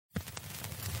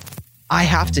I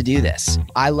have to do this.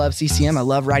 I love CCM. I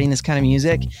love writing this kind of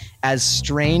music, as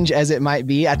strange as it might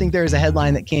be. I think there was a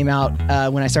headline that came out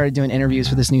when I started doing interviews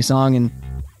for this new song, and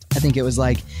I think it was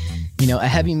like, a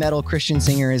heavy metal Christian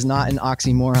singer is not an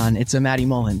oxymoron. It's a Matty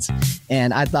Mullins.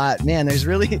 And I thought, man, there's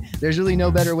really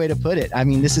no better way to put it. I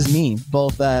mean, this is me,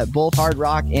 both hard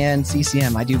rock and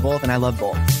CCM. I do both, and I love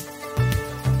both.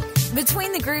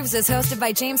 Between the Grooves is hosted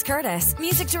by James Curtis,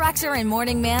 music director and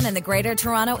morning man in the Greater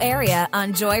Toronto Area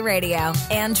on Joy Radio,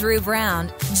 and Drew Brown,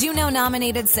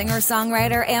 Juno-nominated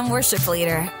singer-songwriter and worship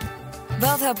leader.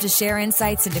 Both hope to share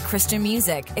insights into Christian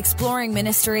music, exploring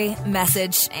ministry,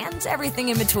 message, and everything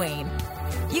in between.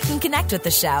 You can connect with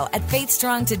the show at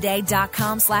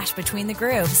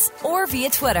faithstrongtoday.com/betweenthegrooves or via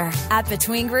Twitter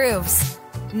 @betweengrooves.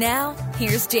 Now,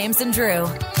 here's James and Drew.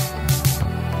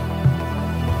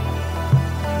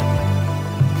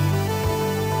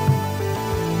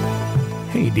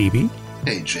 Hey, DB.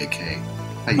 Hey, JK.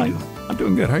 How you doing? I'm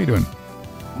doing good. How you doing?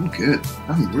 I'm good.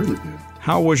 I'm really good.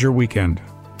 How was your weekend?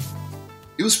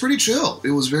 It was pretty chill.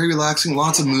 It was very relaxing.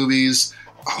 Lots of movies.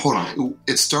 Hold on.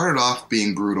 It started off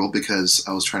being brutal because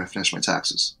I was trying to finish my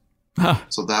taxes. Huh.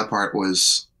 So that part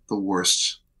was the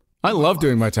worst. I love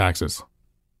doing my taxes.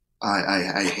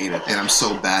 I hate it. And I'm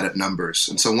so bad at numbers.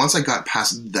 And so once I got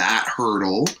past that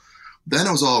hurdle, then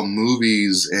it was all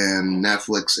movies and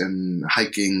Netflix and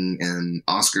hiking and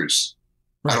Oscars.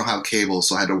 Right. I don't have cable,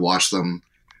 so I had to watch them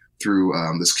through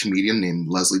this comedian named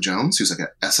Leslie Jones, who's like an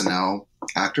SNL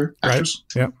actress. Right.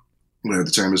 Yeah. Whatever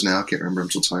the term is now. I can't remember.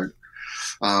 I'm so tired.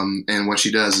 And what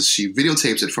she does is she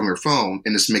videotapes it from her phone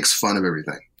and just makes fun of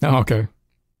everything. Oh, okay.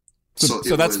 So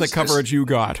that's the coverage you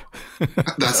got.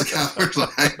 That's the coverage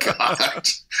I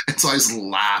got. And so I just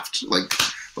laughed like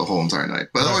the whole entire night.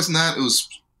 But otherwise than that, it was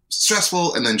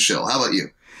stressful and then chill. How about you?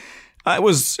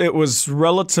 It was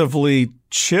relatively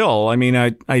chill. I mean,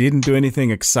 I didn't do anything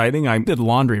exciting. I did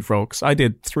laundry, folks. I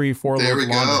did 3-4 loads of laundry.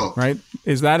 Go. Right?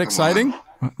 Is that exciting?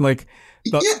 Wow. Like,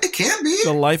 yeah, it can be.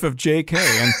 The life of JK.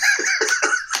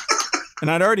 And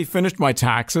I'd already finished my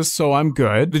taxes, so I'm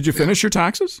good. Did you finish your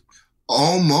taxes?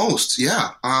 Almost, yeah.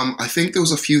 I think there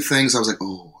was a few things I was like,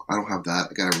 oh, I don't have that.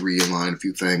 I got to realign a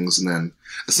few things, and then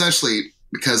essentially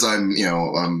because I'm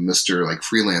Mr. like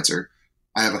freelancer,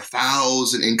 I have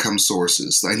 1,000 income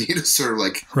sources that I need to sort of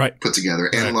like put together,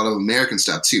 and a lot of American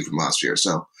stuff too from last year.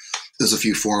 So there's a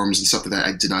few forms and stuff that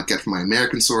I did not get from my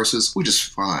American sources, which is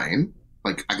fine.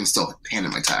 Like I can still hand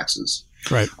in my taxes.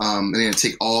 Right. And then I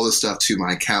take all this stuff to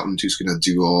my accountant, who's going to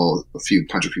do a few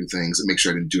things and make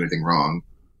sure I didn't do anything wrong.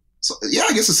 So yeah,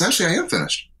 I guess essentially I am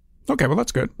finished. Okay, well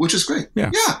that's good. Which is great.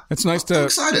 Yeah. It's nice I'm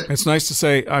excited. It's nice to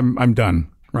say I'm done.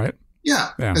 Right. Yeah.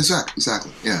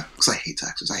 Exactly. Yeah. Because I hate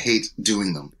taxes. I hate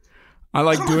doing them.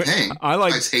 I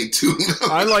just hate doing them.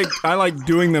 I like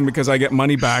doing them because I get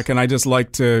money back, and I just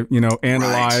like to,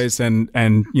 analyze and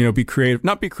be creative.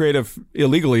 Not be creative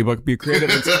illegally, but be creative.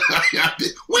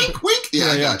 Wink, wink. Yeah,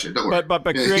 I gotcha. Don't worry. But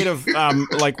creative.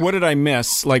 Like, what did I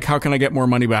miss? Like, how can I get more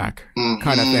money back?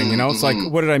 Kind of thing. It's like,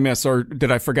 what did I miss, or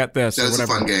did I forget this, or whatever? That's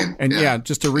a fun game. And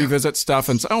just to revisit stuff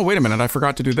and say, oh, wait a minute, I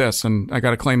forgot to do this, and I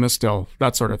got to claim this still.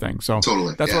 That sort of thing. So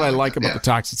totally. That's what I like about the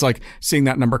tax. It's like seeing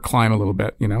that number climb a little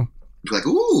bit. You're like,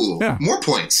 ooh, more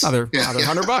points. Another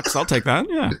 $100. I'll take that.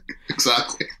 Yeah,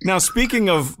 exactly. Now, speaking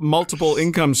of multiple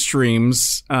income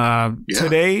streams,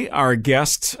 today our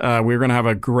guest, we're going to have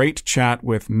a great chat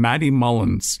with Matty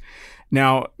Mullins.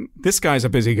 Now, this guy's a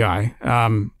busy guy.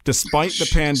 Despite the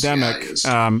pandemic,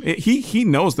 he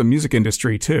knows the music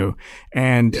industry too,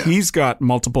 and he's got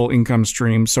multiple income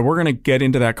streams. So we're going to get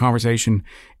into that conversation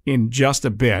in just a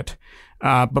bit.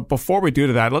 But before we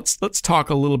do that, let's talk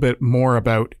a little bit more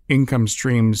about income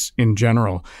streams in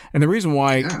general. And the reason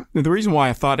why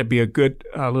I thought it'd be a good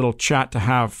little chat to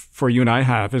have for you and I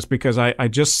have is because I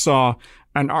just saw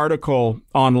an article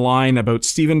online about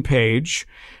Stephen Page.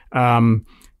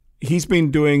 He's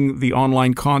been doing the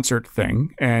online concert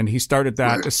thing, and he started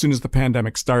that as soon as the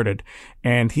pandemic started.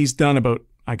 And he's done about,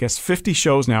 I guess, 50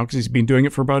 shows now because he's been doing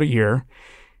it for about a year.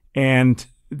 And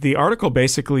the article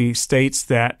basically states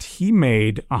that he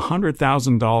made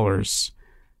 $100,000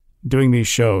 doing these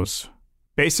shows.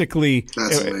 Basically,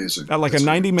 that's amazing. Like a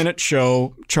 90-minute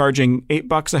show, charging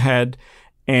 $8 a head,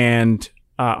 and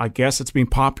I guess it's been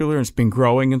popular and it's been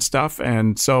growing and stuff.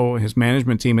 And so his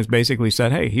management team has basically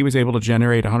said, hey, he was able to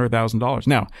generate $100,000.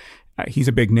 Now, he's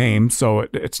a big name, so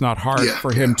it's not hard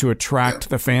for him to attract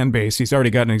the fan base. He's already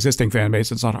got an existing fan base.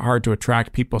 It's not hard to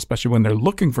attract people, especially when they're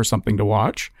looking for something to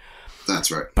watch.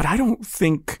 That's right. But I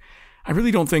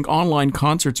really don't think online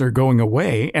concerts are going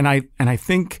away. And I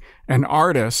think an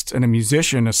artist and a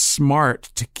musician is smart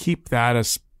to keep that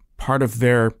as part of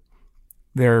their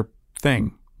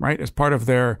thing, right? As part of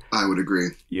their... I would agree.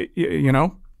 You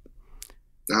know?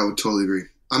 I would totally agree.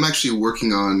 I'm actually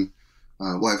working on,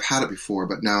 I've had it before,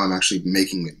 but now I'm actually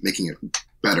making it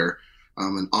better.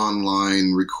 An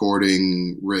online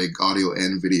recording rig, audio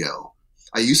and video.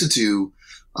 I used to do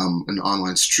an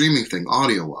online streaming thing,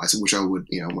 audio-wise, which I would,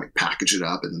 like package it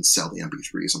up and then sell the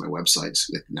MP3s on my website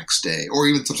the next day, or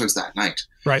even sometimes that night.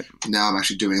 Right. Now I'm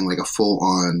actually doing like a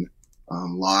full-on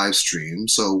live stream.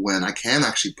 So when I can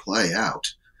actually play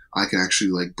out, I can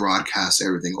actually like broadcast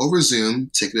everything over Zoom,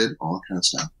 ticketed, all that kind of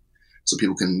stuff. So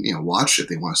people can, watch if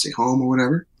they want to stay home or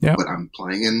whatever. Yeah. But I'm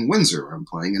playing in Windsor, or I'm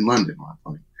playing in London, or I'm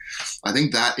playing. I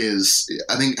think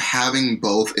having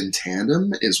both in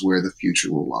tandem is where the future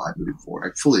will lie moving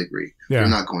forward. I fully agree.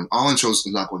 Yeah. All-in shows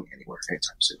are not going anywhere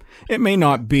anytime soon. It may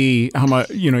not be how much,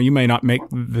 you may not make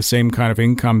the same kind of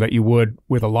income that you would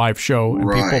with a live show and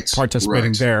people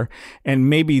participating there. And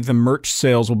maybe the merch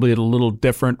sales will be a little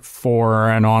different for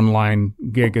an online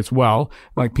gig as well.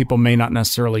 Like people may not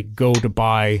necessarily go to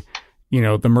buy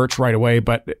the merch right away,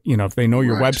 but if they know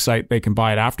your website, they can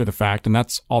buy it after the fact, and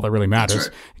that's all that really matters.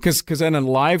 Because in a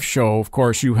live show, of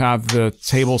course, you have the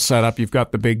table set up, you've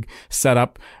got the big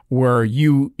setup where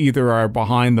you either are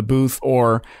behind the booth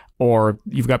or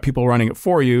you've got people running it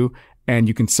for you, and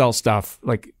you can sell stuff.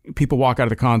 Like people walk out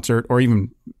of the concert, or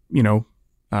even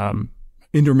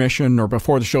intermission or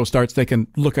before the show starts, they can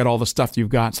look at all the stuff you've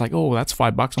got. It's like, oh, that's $5.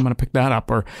 I'm going to pick that up,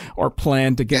 or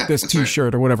plan to get this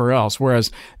T-shirt or whatever else.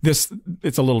 Whereas it's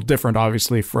a little different,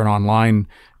 obviously, for an online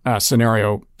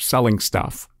scenario selling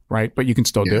stuff, right? But you can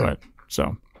still do it.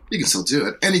 So you can still do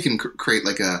it, and you can create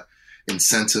like a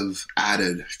incentive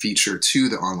added feature to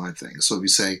the online thing. So if you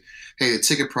say, hey, the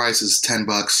ticket price is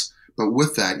 $10. But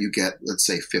with that, you get, let's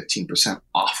say, 15%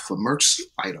 off a merch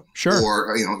item. Sure.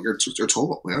 Or, your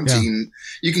total. So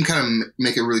you can kind of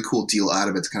make a really cool deal out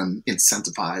of it to kind of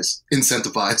incentivize.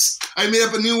 I made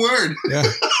up a new word. Yeah.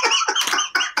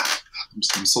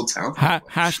 I'm so talented.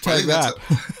 Hashtag that.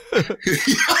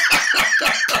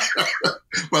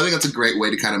 Well, I think that's a great way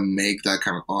to kind of make that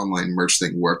kind of online merch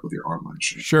thing work with your online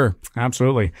show. Sure,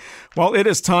 absolutely. Well, it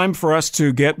is time for us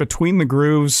to get between the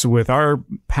grooves with our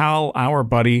pal, our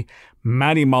buddy,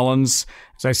 Matty Mullins.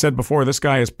 As I said before, this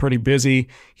guy is pretty busy.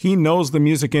 He knows the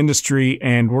music industry,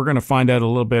 and we're going to find out a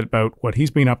little bit about what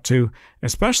he's been up to,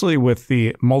 especially with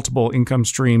the multiple income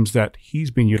streams that he's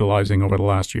been utilizing over the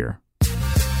last year.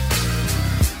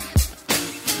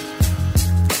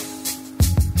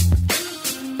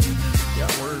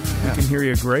 I can hear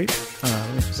you great.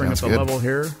 Let's bring up the level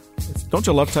here. Don't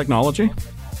you love technology?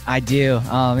 I do.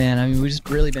 Oh, man. I mean, we've just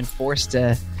really been forced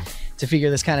to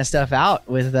figure this kind of stuff out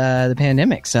with the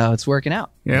pandemic. So it's working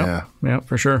out. Yeah,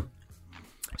 for sure.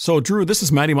 So, Drew, this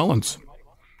is Matty Mullins.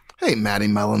 Hey, Matty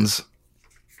Mullins.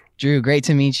 Drew, great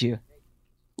to meet you.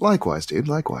 Likewise, dude.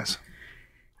 Likewise.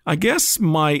 I guess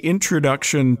my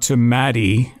introduction to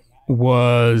Matty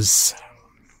was,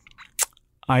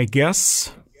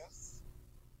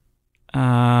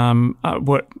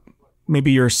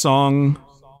 maybe your song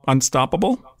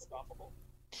Unstoppable?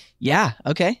 Yeah,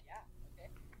 okay.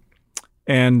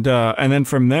 And then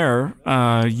from there,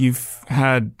 you've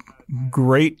had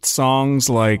great songs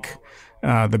like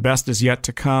The Best Is Yet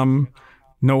to Come,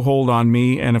 No Hold on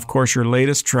Me, and of course your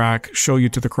latest track, Show You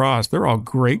to the Cross. They're all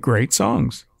great, great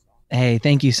songs. Hey,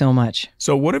 thank you so much.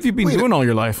 So what have you been doing all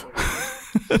your life?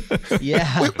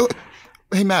 Yeah.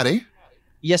 Hey, Matty.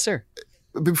 Yes, sir.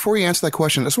 Before you answer that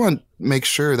question, I just want to make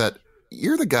sure that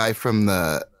you're the guy from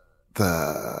the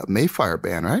Mayfire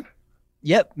band, right?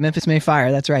 Yep, Memphis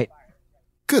Mayfire. That's right.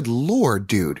 Good Lord,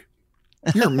 dude.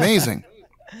 You're amazing.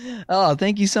 Oh,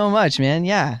 thank you so much, man.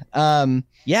 Yeah.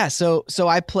 So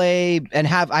I play and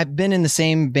I've been in the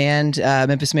same band,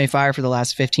 Memphis Mayfire, for the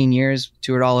last 15 years,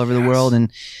 toured all over the world,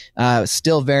 and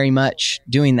still very much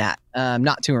doing that.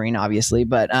 Not touring, obviously,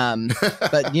 but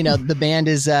the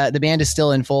band is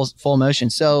still in full motion.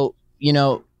 So,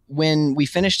 when we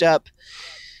finished up,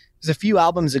 it was a few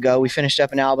albums ago, we finished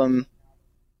up an album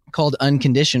called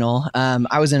Unconditional.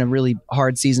 I was in a really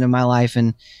hard season of my life,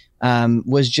 and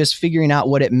was just figuring out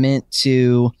what it meant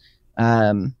to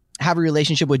have a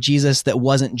relationship with Jesus that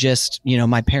wasn't just,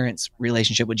 my parents'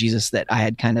 relationship with Jesus that I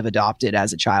had kind of adopted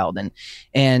as a child.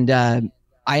 And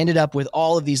I ended up with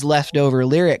all of these leftover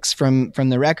lyrics from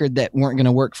the record that weren't going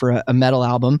to work for a metal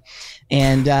album.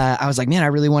 And I was like, man, I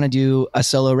really want to do a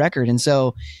solo record. And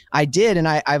so I did. And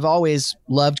I've always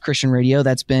loved Christian radio.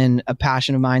 That's been a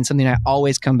passion of mine, something I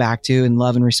always come back to and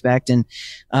love and respect. And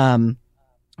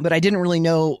but I didn't really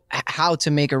know how to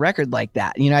make a record like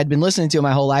that. I'd been listening to it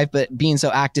my whole life, but being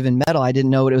so active in metal, I didn't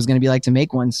know what it was going to be like to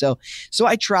make one. So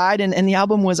I tried, and the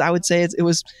album was, I would say it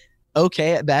was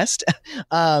okay at best.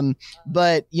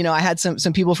 But I had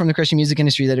some people from the Christian music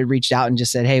industry that had reached out and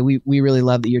just said, hey, we really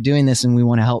love that you're doing this and we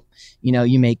want to help,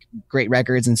 you make great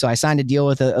records. And so I signed a deal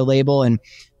with a label and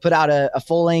put out a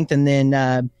full length. And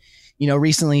then,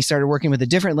 recently started working with a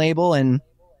different label. And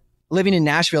living in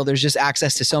Nashville, there's just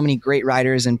access to so many great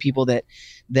writers and people that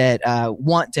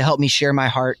want to help me share my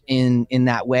heart in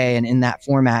that way and in that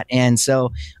format. And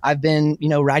so I've been,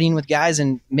 writing with guys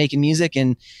and making music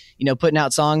and, putting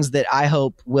out songs that I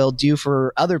hope will do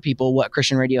for other people what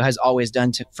Christian radio has always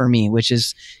done for me, which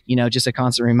is, just a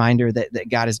constant reminder that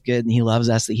God is good and he loves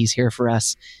us, that he's here for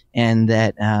us. And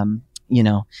that,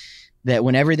 that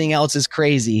when everything else is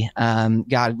crazy,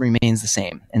 God remains the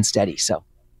same and steady. So.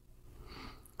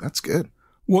 That's good.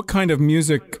 What kind of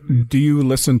music do you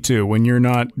listen to when you're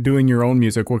not doing your own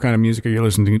music? What kind of music are you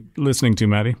listening to,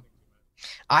 Maddie?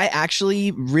 I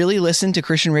actually really listen to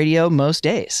Christian radio most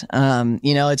days.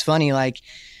 It's funny, like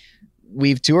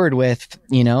we've toured with,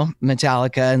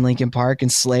 Metallica and Linkin Park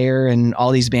and Slayer and all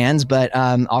these bands, but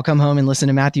I'll come home and listen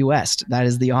to Matthew West. That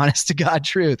is the honest to God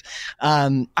truth.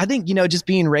 I think, just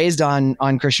being raised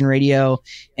on Christian radio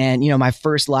and, my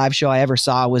first live show I ever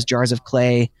saw was Jars of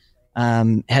Clay,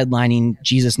 headlining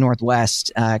Jesus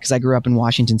Northwest, because I grew up in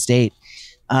Washington State.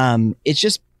 It's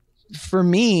just for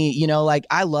me,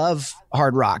 I love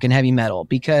hard rock and heavy metal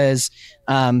because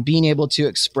being able to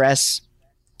express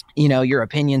your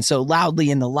opinion so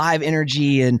loudly and the live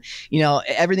energy and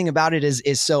everything about it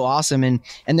is so awesome. And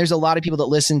there's a lot of people that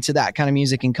listen to that kind of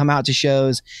music and come out to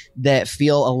shows that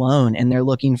feel alone and they're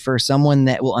looking for someone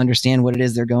that will understand what it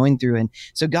is they're going through. And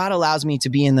so God allows me to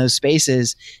be in those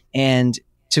spaces and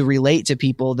to relate to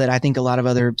people that I think a lot of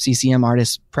other CCM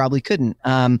artists probably couldn't.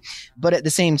 But at the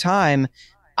same time,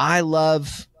 I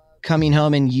love coming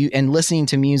home and listening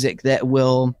to music that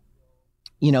will,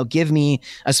 give me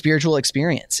a spiritual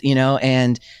experience,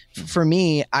 and for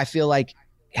me, I feel like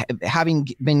having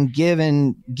been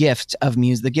given the gift of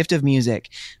music,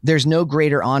 there's no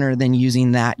greater honor than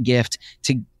using that gift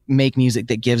to make music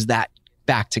that gives that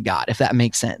back to God, if that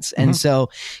makes sense. And so,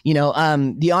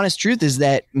 the honest truth is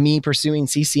that me pursuing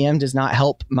CCM does not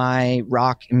help my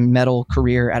rock and metal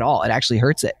career at all. It actually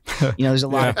hurts it. There's a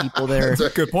lot of people that are. That's a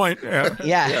good point.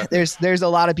 Yeah. There's a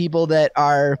lot of people that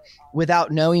are,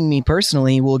 without knowing me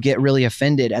personally, will get really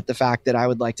offended at the fact that I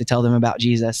would like to tell them about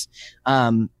Jesus.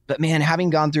 But man, having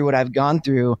gone through what I've gone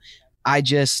through,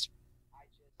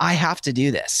 I have to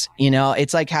do this.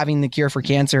 It's like having the cure for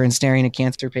cancer and staring a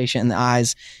cancer patient in the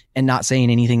eyes and not saying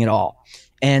anything at all.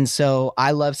 And so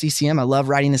I love CCM. I love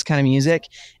writing this kind of music,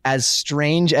 as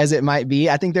strange as it might be.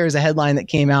 I think there was a headline that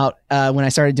came out when I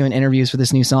started doing interviews for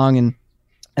this new song. And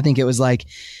I think it was like,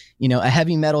 a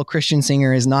heavy metal Christian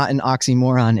singer is not an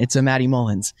oxymoron. It's a Maddie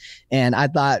Mullins. And I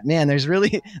thought, man, there's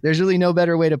really no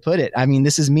better way to put it. I mean,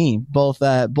 this is me, both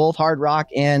hard rock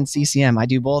and CCM. I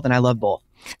do both and I love both.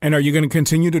 And are you going to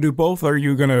continue to do both? Or are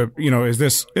you going to, is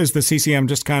the CCM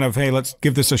just kind of, hey, let's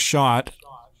give this a shot?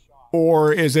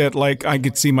 Or is it like I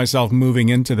could see myself moving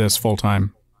into this full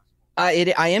time? I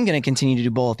am going to continue to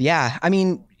do both. Yeah. I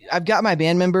mean, I've got my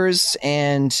band members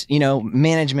and,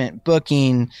 management,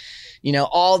 booking,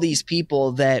 all these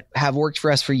people that have worked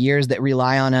for us for years that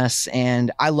rely on us.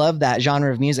 And I love that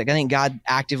genre of music. I think God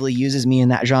actively uses me in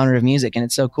that genre of music and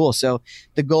it's so cool. So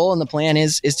the goal and the plan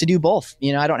is to do both.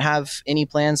 I don't have any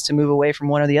plans to move away from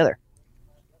one or the other.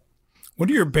 What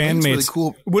do your bandmates, really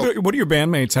cool. What do your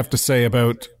bandmates have to say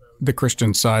about the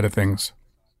Christian side of things?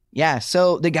 Yeah.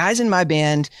 So the guys in my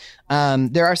band,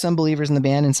 there are some believers in the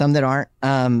band and some that aren't,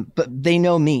 but they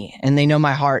know me and they know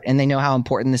my heart and they know how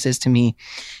important this is to me.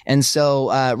 And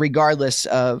so, regardless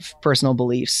of personal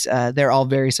beliefs, they're all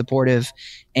very supportive.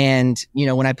 And,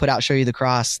 when I put out Show You the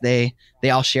Cross, they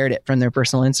all shared it from their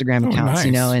personal Instagram accounts,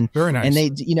 nice. And very nice. And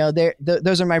they,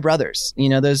 those are my brothers,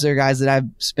 those are guys that I've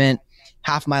spent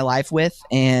half my life with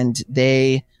and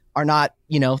they are not,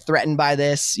 threatened by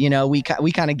this. We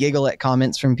kind of giggle at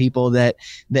comments from people that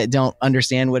don't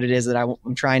understand what it is that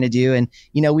I'm trying to do. And,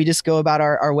 we just go about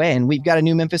our way. And we've got a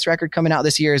new Memphis record coming out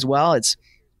this year as well. It's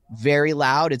very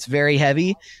loud. It's very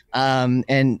heavy.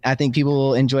 And I think people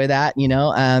will enjoy that,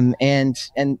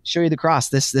 and Show You the Cross.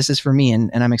 This is for me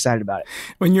and I'm excited about it.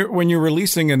 When you're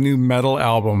releasing a new metal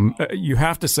album, you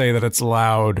have to say that it's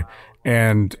loud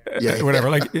and whatever.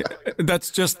 Like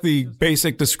that's just the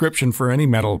basic description for any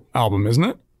metal album, isn't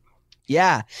it?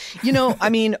 Yeah.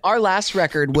 Our last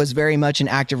record was very much an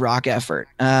active rock effort.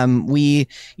 We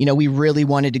really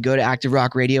wanted to go to active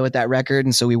rock radio with that record.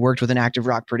 And so we worked with an active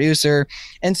rock producer.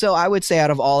 And so I would say out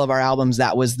of all of our albums,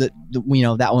 that was that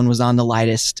one was on the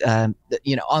lightest, on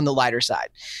the lighter side.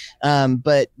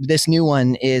 But this new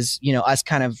one is, us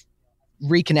kind of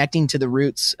reconnecting to the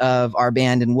roots of our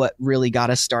band and what really got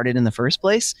us started in the first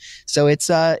place. So it's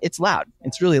loud.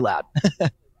 It's really loud.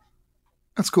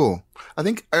 That's cool. I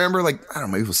think I remember, like, I don't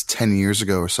know, maybe it was 10 years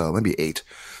ago or so, maybe 8.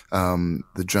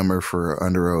 The drummer for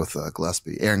Under Oath,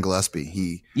 Aaron Gillespie,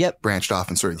 he branched off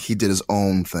and he did his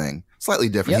own thing, slightly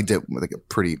different. He did like a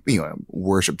pretty,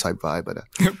 worship type vibe, but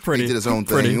pretty, he did his own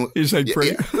pretty. thing. You said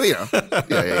pretty. Yeah.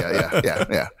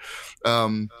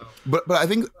 But I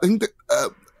think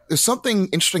that, there's something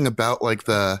interesting about like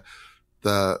the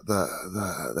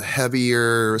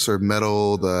heavier sort of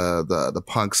metal, the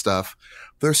punk stuff.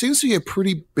 There seems to be a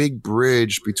pretty big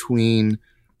bridge between,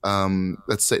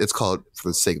 let's say, it's called, for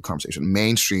the sake of conversation,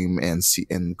 mainstream and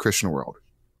Christian world.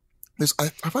 I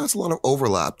find there's a lot of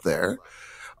overlap there.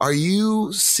 Are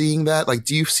you seeing that? Like,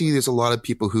 do you see there's a lot of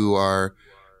people who are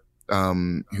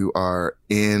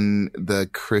in the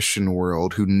Christian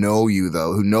world who know you,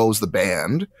 though, who knows the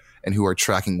band and who are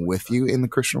tracking with you in the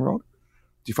Christian world?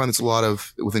 Do you find there's a lot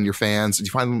of within your fans? Do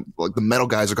you find like the metal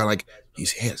guys are kind of like, he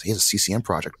has a CCM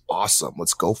project. Awesome.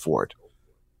 Let's go for it.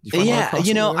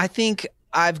 I think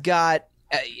I've got,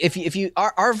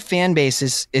 our fan base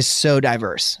is so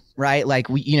diverse, right? Like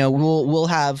we'll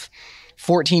have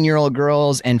 14-year-old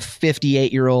girls and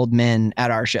 58-year-old men at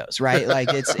our shows, right? Like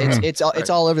it's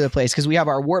all over the place because we have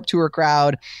our Warped Tour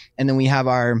crowd, and then we have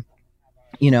our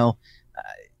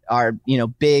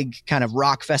big kind of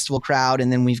rock festival crowd,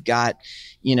 and then we've got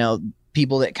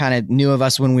people that kind of knew of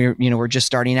us when we're just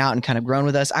starting out and kind of grown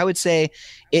with us. I would say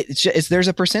there's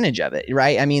a percentage of it,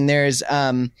 right? I mean, there's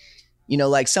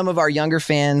like some of our younger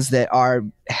fans that are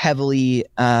heavily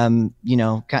kind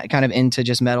of into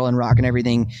just metal and rock and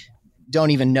everything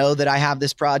don't even know that I have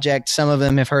this project. Some of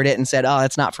them have heard it and said, oh,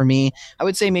 that's not for me. I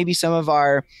would say maybe some of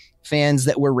our fans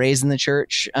that were raised in the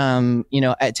church,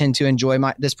 tend to enjoy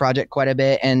this project quite a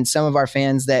bit. And some of our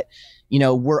fans that,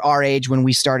 were our age when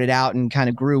we started out and kind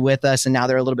of grew with us, and now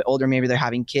they're a little bit older. Maybe they're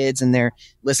having kids and they're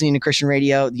listening to Christian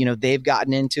radio. They've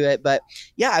gotten into it. But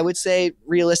yeah, I would say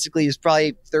realistically, it's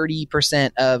probably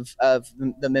 30% of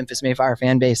the Memphis Mayfire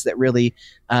fan base that really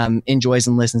enjoys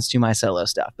and listens to my solo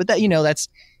stuff. But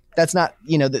that's not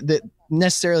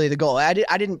necessarily the goal. I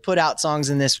didn't put out songs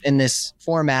in this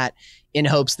format in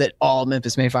hopes that all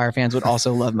Memphis Mayfire fans would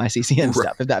also love my CCM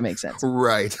stuff, if that makes sense.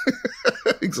 Right.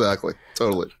 Exactly.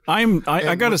 Totally.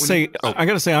 I gotta say,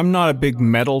 I'm not a big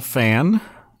metal fan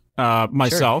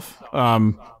myself,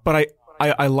 but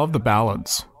I love the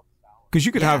ballads, because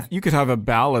you could have a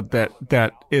ballad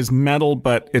that is metal,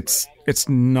 but it's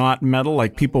not metal.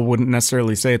 Like, people wouldn't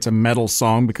necessarily say it's a metal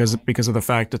song because of the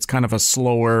fact it's kind of a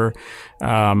slower,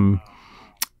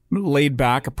 laid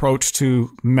back approach to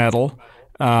metal.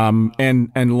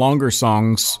 And longer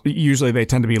songs, usually they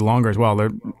tend to be longer as well.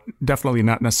 They're definitely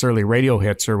not necessarily radio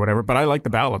hits or whatever, but I like the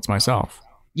ballads myself.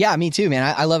 Yeah, me too,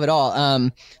 man. I love it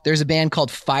all. There's a band called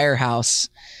Firehouse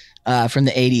from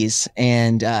the 80s,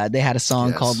 and they had a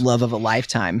song called Love of a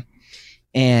Lifetime.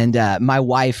 And my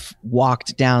wife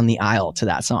walked down the aisle to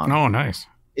that song. Oh, nice.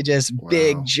 It just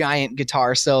big, giant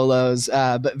guitar solos,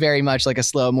 but very much like a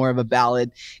slow, more of a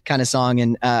ballad kind of song.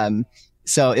 And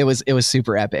so it was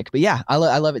super epic. But yeah, I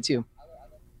love it too.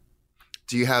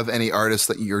 Do you have any artists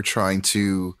that you're trying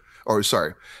to,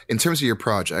 in terms of your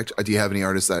project, do you have any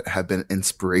artists that have been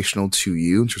inspirational to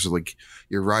you in terms of like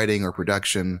your writing or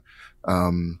production?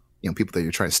 People that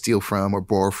you're trying to steal from or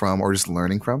borrow from or just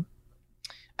learning from?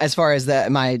 As far as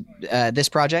this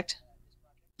project?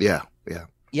 Yeah.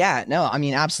 Yeah, no, I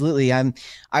mean, absolutely.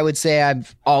 I would say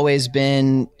I've always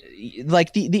been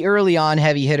like the early on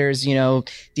heavy hitters,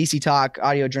 DC Talk,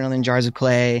 Audio Adrenaline, Jars of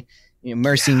Clay,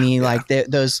 Mercy Me, like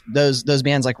those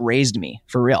bands like raised me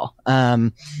for real.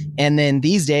 And then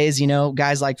these days,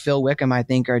 guys like Phil Wickham, I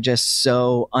think, are just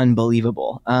so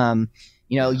unbelievable.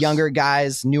 Younger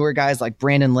guys, newer guys like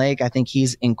Brandon Lake, I think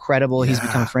he's incredible. He's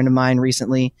become a friend of mine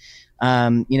recently.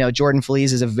 Jordan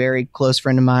Feliz is a very close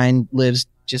friend of mine, lives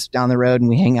just down the road, and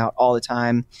we hang out all the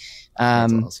time.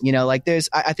 Awesome.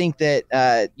 I think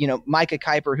that, Micah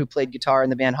Kuiper, who played guitar in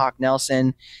the band Hawk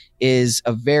Nelson, is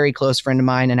a very close friend of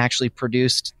mine and actually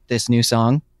produced this new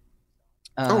song.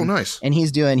 Nice. And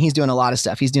he's doing a lot of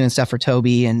stuff. He's doing stuff for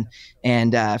Toby and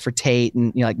for Tate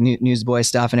and, like Newsboy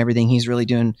stuff and everything. He's really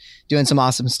doing some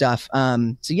awesome stuff.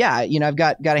 So yeah, I've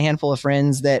got a handful of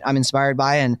friends that I'm inspired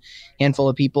by, and a handful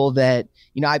of people that,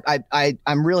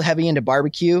 I'm real heavy into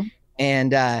barbecue.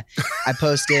 And I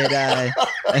posted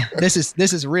this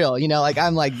is real,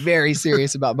 I'm like very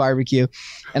serious about barbecue.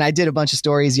 And I did a bunch of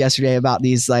stories yesterday about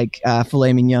these like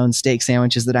filet mignon steak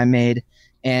sandwiches that I made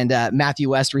And Matthew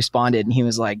West responded, and he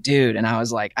was like, "Dude," and I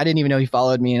was like, I didn't even know he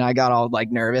followed me, and I got all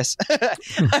like nervous.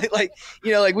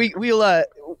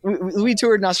 We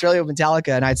toured in Australia with Metallica,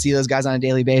 and I'd see those guys on a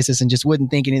daily basis and just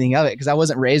wouldn't think anything of it because I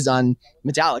wasn't raised on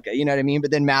Metallica, you know what I mean? But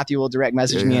then Matthew will direct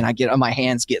message me, and I get my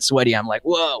hands get sweaty. I'm like,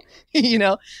 whoa,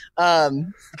 because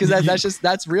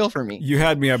that's real for me. You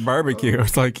had me at barbecue.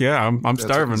 It's like, yeah, I'm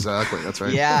starving. Exactly, that's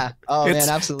right. Yeah. Oh man,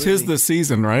 absolutely. 'Tis the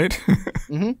season, right?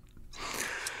 Mm-hmm.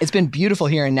 It's been beautiful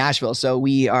here in Nashville, so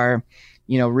we are,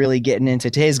 really getting into.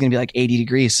 Today's going to be like 80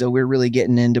 degrees, so we're really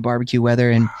getting into barbecue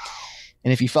weather. And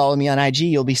if you follow me on IG,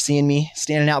 you'll be seeing me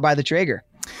standing out by the Traeger.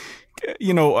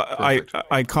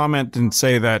 I comment and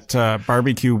say that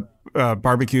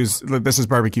barbecues. This is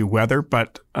barbecue weather,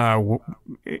 but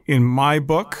in my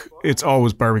book, it's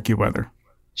always barbecue weather.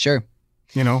 Sure.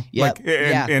 Yep.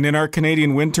 And in our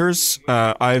Canadian winters,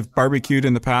 I've barbecued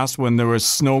in the past when there was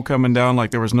snow coming down,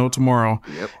 like there was no tomorrow.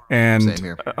 Yep. And Same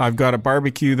here. I've got a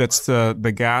barbecue that's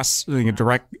the gas,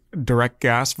 direct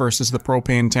gas versus the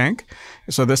propane tank.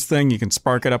 So this thing, you can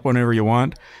spark it up whenever you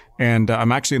want. And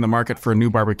I'm actually in the market for a new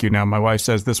barbecue now. My wife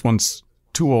says this one's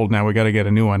too old now. We got to get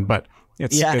a new one, but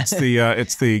it's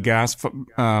the gas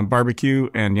barbecue,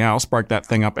 and I'll spark that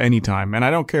thing up anytime. And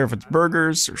I don't care if it's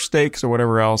burgers or steaks or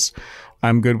whatever else.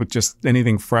 I'm good with just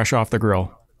anything fresh off the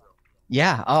grill.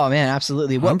 Yeah. Oh man,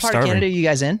 absolutely. What part of Canada are you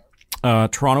guys in?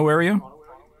 Toronto area.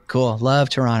 Cool. Love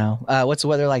Toronto. What's the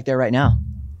weather like there right now?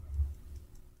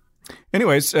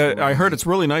 Anyways, I heard it's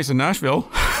really nice in Nashville.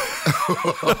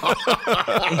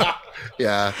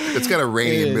 Yeah, it's kind of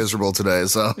rainy and miserable today.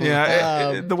 So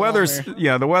the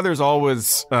weather's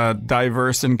always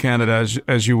diverse in Canada,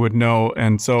 as you would know,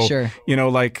 and so sure.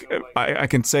 I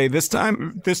can say this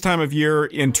time of year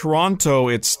in Toronto,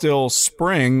 it's still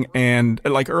spring and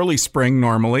like early spring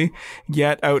normally.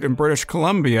 Yet out in British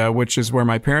Columbia, which is where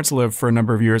my parents lived for a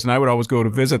number of years, and I would always go to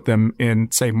visit them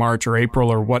in say March or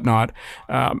April or whatnot,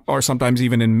 or sometimes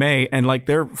even in May, and like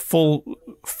they're full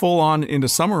on into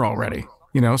summer already.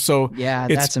 So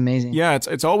that's amazing. Yeah,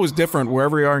 it's always different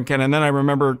wherever you are in Canada. And then I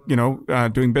remember,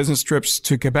 doing business trips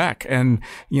to Quebec, and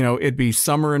it'd be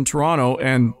summer in Toronto,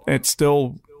 and it's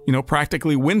still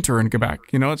practically winter in Quebec.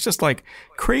 It's just like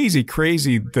crazy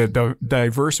the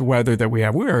diverse weather that we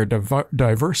have. We are a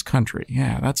diverse country.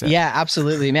 Yeah, that's it. Yeah,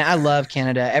 absolutely, man. I love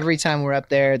Canada. Every time we're up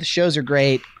there, the shows are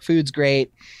great, food's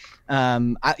great.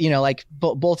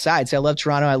 Both sides. I love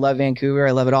Toronto. I love Vancouver.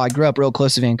 I love it all. I grew up real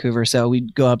close to Vancouver, so we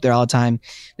go up there all the time.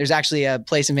 There's actually a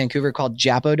place in Vancouver called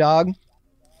Japo Dog,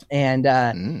 and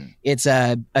it's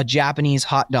a Japanese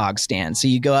hot dog stand. So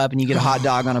you go up and you get a hot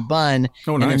dog on a bun,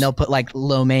 and then they'll put like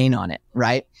lo mein on it,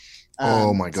 right?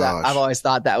 Oh my gosh! So I've always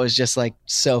thought that was just like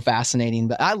so fascinating.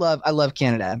 But I love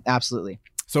Canada, absolutely.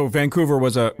 So Vancouver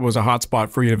was a hot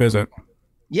spot for you to visit.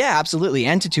 Yeah, absolutely.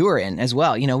 And to tour in as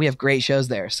well. We have great shows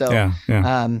there. So,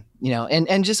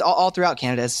 and just all throughout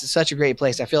Canada, it's such a great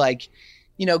place. I feel like,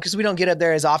 because we don't get up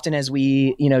there as often as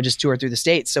we, just tour through the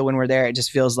States. So when we're there, it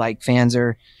just feels like fans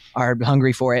are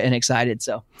hungry for it and excited.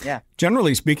 So, yeah.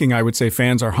 Generally speaking, I would say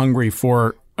fans are hungry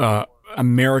for,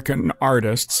 American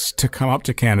artists to come up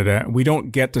to Canada. We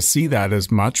don't get to see that as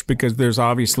much because there's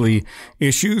obviously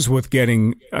issues with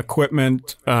getting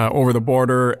equipment over the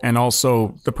border and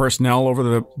also the personnel over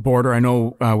the border. I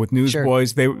know with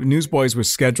Newsboys, Newsboys was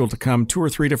scheduled to come 2 or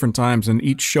 3 different times, and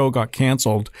each show got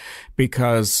canceled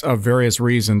because of various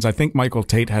reasons. I think Michael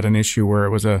Tate had an issue where it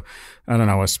was a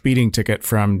speeding ticket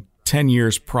from 10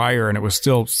 years prior, and it was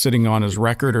still sitting on his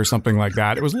record or something like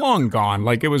that. It was long gone.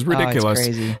 Like, it was ridiculous.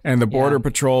 It's crazy. And the Border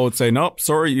Patrol would say, nope,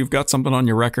 sorry, you've got something on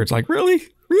your record. It's like, really?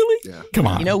 Yeah. Come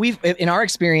on. In our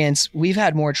experience, we've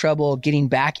had more trouble getting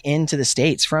back into the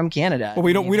States from Canada. Well,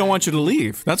 we don't want you to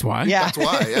leave. That's why. Yeah. That's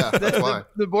why. Yeah. That's why.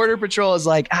 The Border Patrol is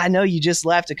like, I know you just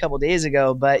left a couple days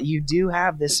ago, but you do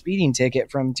have this speeding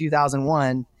ticket from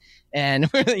 2001. And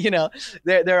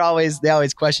they always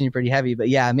question you pretty heavy, but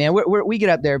yeah, man, we get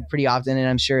up there pretty often, and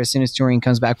I'm sure as soon as touring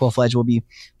comes back full fledged, we'll be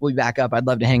back up. I'd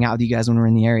love to hang out with you guys when we're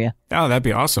in the area. Oh, that'd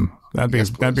be awesome. That'd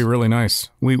be really nice.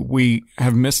 We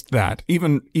have missed that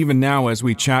even now as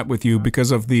we chat with you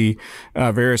because of the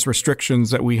various restrictions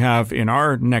that we have in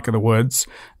our neck of the woods.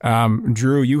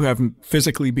 Drew, you haven't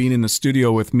physically been in the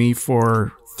studio with me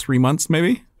for 3 months,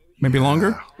 maybe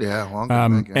longer. Yeah,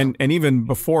 longer. And even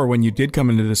before, when you did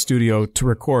come into the studio to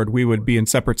record, we would be in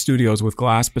separate studios with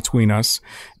glass between us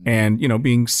and,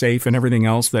 being safe and everything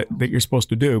else that you're supposed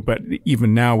to do. But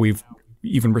even now we've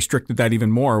even restricted that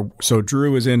even more. So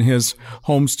Drew is in his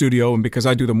home studio, and because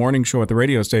I do the morning show at the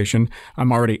radio station,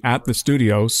 I'm already at the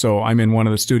studio. So I'm in one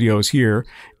of the studios here,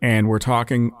 and we're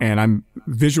talking, and I'm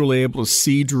visually able to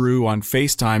see Drew on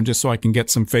FaceTime just so I can get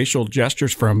some facial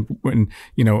gestures from when,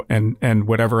 and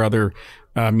whatever other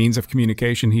means of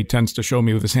communication he tends to show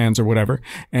me with his hands or whatever.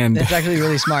 And that's actually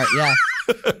really smart. Yeah.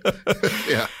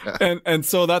 Yeah. And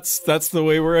so that's the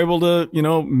way we're able to,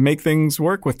 make things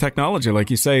work with technology. Like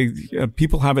you say,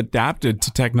 people have adapted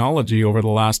to technology over the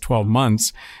last 12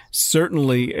 months.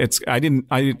 Certainly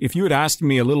if you had asked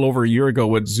me a little over a year ago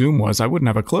what Zoom was, I wouldn't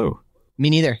have a clue. Me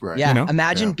neither. Right. Yeah.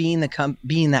 Imagine being that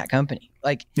company.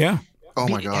 Like, oh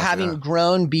my God, having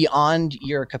grown beyond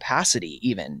your capacity,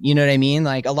 even, you know what I mean?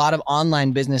 Like a lot of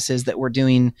online businesses that we're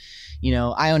doing,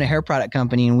 I own a hair product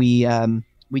company, and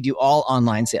we do all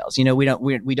online sales. We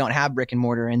don't have brick and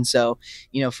mortar. And so,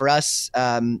 for us,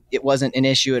 it wasn't an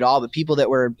issue at all, but people that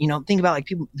were, think about like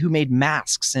people who made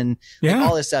masks and like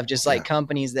all this stuff, just like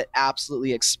companies that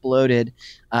absolutely exploded.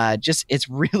 It's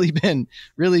really been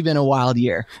a wild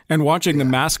year. And watching the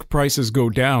mask prices go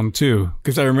down too,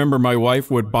 because I remember my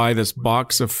wife would buy this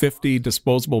box of 50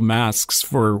 disposable masks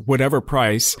for whatever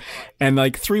price. And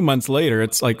like 3 months later,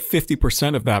 it's like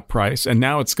 50% of that price. And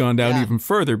now it's gone down even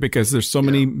further because there's so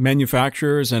many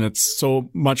manufacturers and it's so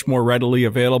much more readily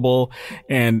available.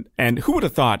 And who would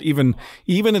have thought even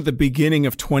at the beginning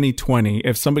of 2020,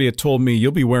 if somebody had told me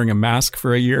you'll be wearing a mask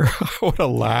for a year, I would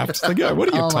have laughed. It's like, yeah,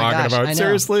 what are you talking about?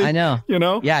 Seriously? I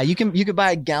know. Yeah, you could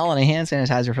buy a gallon of hand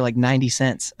sanitizer for like 90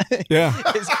 cents. Yeah.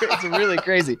 it's really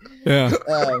crazy. Yeah.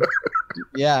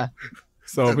 Yeah.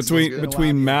 So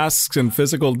between masks and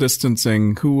physical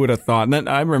distancing, who would have thought? And then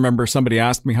I remember somebody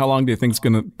asked me, how long do you think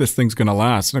this thing's gonna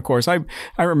last? And of course, I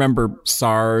remember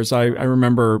SARS, I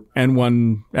remember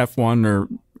N1F1 or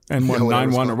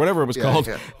N191 or whatever it was called.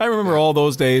 Yeah. I remember all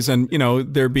those days, and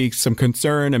there'd be some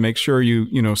concern, and make sure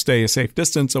you stay a safe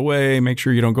distance away, make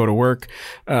sure you don't go to work.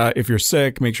 If you're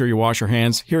sick, make sure you wash your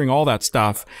hands. Hearing all that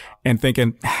stuff and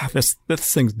thinking, this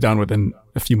thing's done within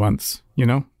a few months.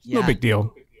 No big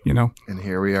deal. And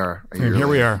here we are.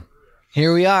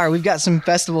 Here we are. We've got some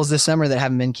festivals this summer that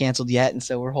haven't been canceled yet, and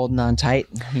so we're holding on tight.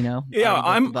 Yeah,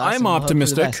 I'm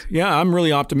optimistic. Yeah, I'm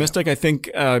really optimistic. I think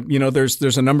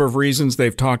there's a number of reasons.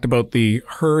 They've talked about the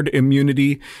herd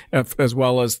immunity, as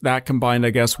well as that combined,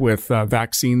 I guess, with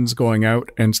vaccines going out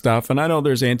and stuff. And I know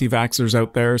there's anti-vaxxers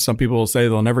out there. Some people will say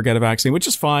they'll never get a vaccine, which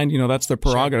is fine. That's their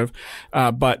prerogative.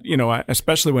 Sure. But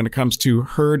especially when it comes to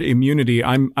herd immunity,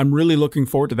 I'm really looking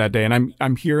forward to that day. And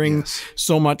I'm hearing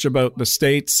so much about the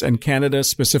States and Canada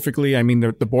specifically. I mean,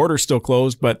 the border's still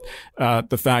closed, but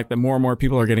the fact that more and more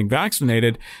people are getting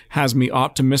vaccinated has me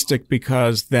optimistic,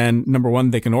 because then, number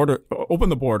one, they can open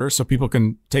the border so people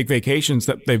can take vacations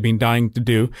that they've been dying to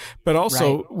do, but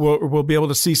also we'll be able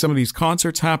to see some of these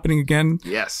concerts happening again.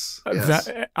 Yes.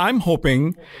 I'm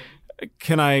hoping.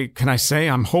 Can I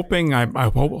say I'm hoping? I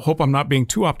hope I'm not being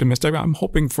too optimistic. I'm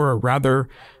hoping for a rather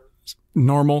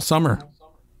normal summer.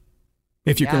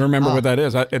 If you can remember what that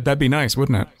is, that'd be nice,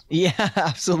 wouldn't it? Yeah,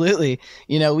 absolutely.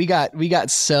 We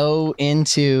got so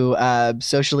into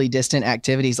socially distant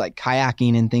activities like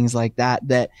kayaking and things like that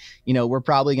we're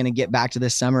probably going to get back to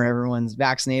this summer. Everyone's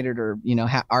vaccinated or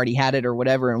already had it or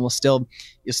whatever, and you'll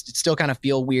still kind of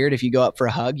feel weird if you go up for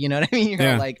a hug. You know what I mean?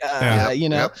 You're like,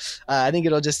 I think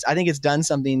it's done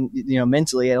something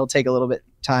mentally. It'll take a little bit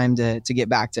time to get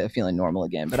back to feeling normal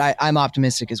again. But I'm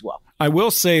optimistic as well. I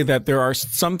will say that there are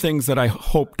some things that I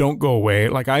hope don't go away.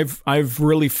 Like I've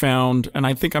really found, and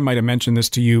I think I might have mentioned this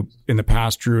to you in the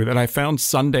past, Drew, that I found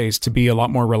Sundays to be a lot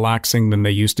more relaxing than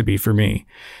they used to be for me.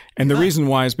 And the reason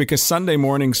why is because Sunday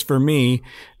mornings for me,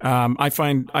 I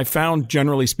found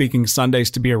generally speaking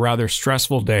Sundays to be a rather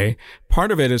stressful day.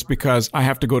 Part of it is because I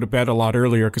have to go to bed a lot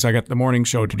earlier because I got the morning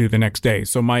show to do the next day.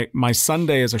 So my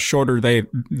Sunday is a shorter day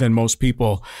than most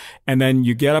people. And then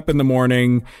you get up in the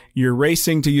morning, you're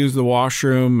racing to use the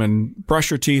washroom and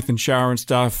brush your teeth and shower and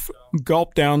stuff,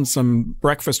 gulp down some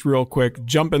breakfast real quick,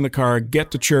 jump in the car,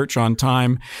 get to church on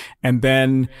time. And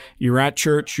then you're at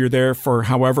church, you're there for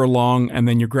however long, and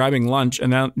then you're grabbing lunch.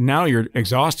 And now you're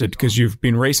exhausted because you've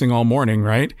been racing all morning,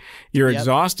 right? You're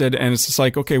exhausted. And it's just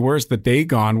like, okay, where's the day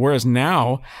gone? Whereas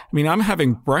now, I mean, I'm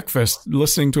having breakfast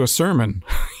listening to a sermon.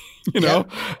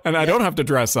 And I don't have to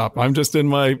dress up. I'm just in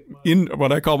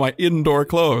what I call my indoor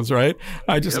clothes, right?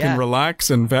 I just can relax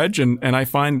and veg. And I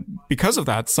find because of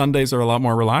that, Sundays are a lot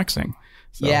more relaxing.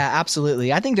 So. Yeah,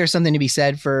 absolutely. I think there's something to be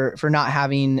said for not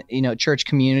having, church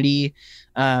community,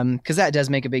 because that does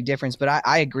make a big difference. But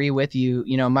I agree with you.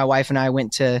 My wife and I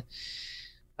went to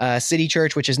City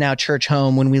Church, which is now Church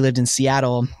Home. When we lived in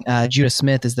Seattle, Judah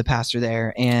Smith is the pastor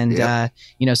there. And,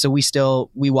 so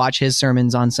we watch his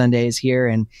sermons on Sundays here,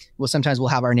 and sometimes we'll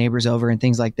have our neighbors over and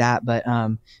things like that. But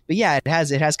yeah, it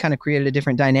has kind of created a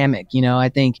different dynamic. I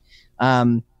think,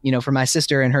 for my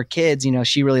sister and her kids,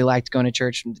 she really liked going to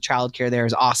church. The childcare there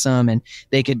is awesome. And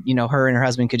they could, her and her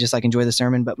husband could just like enjoy the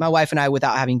sermon. But my wife and I,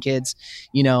 without having kids,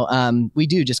 we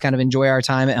do just kind of enjoy our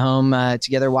time at home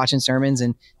together, watching sermons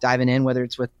and diving in, whether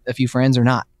it's with a few friends or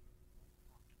not.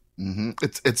 Mm-hmm.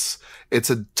 It's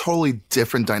a totally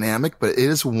different dynamic, but it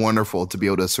is wonderful to be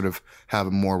able to sort of have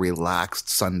a more relaxed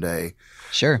Sunday.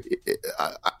 Sure.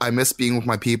 I miss being with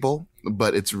my people,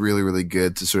 but it's really, really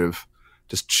good to sort of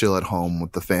just chill at home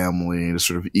with the family, to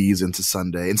sort of ease into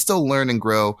Sunday and still learn and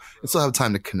grow and still have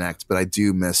time to connect. But I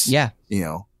do miss,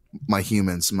 my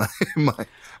humans,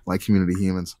 my community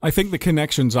humans. I think the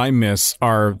connections I miss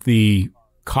are the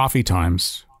coffee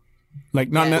times. Like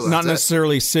not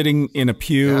necessarily sitting in a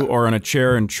pew or on a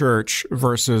chair in church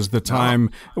versus the time,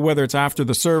 whether it's after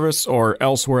the service or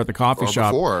elsewhere at the coffee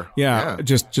shop. Before.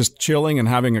 Just chilling and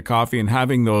having a coffee and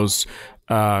having those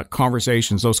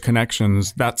conversations, those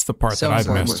connections. That's the part that I've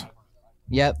missed.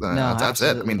 Yep. That's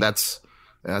absolutely. it. I mean, that's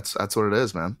what it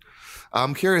is, man.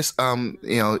 I'm curious.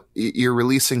 You're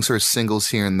releasing sort of singles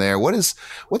here and there. What's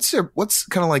kind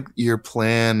of like your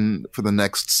plan for the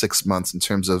next 6 months in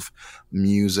terms of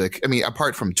music? I mean,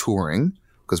 apart from touring,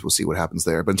 because we'll see what happens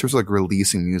there. But in terms of like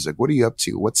releasing music, what are you up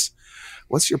to? What's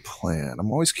your plan?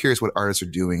 I'm always curious what artists are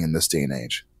doing in this day and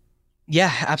age.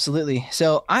 Yeah, absolutely.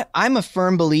 So I'm a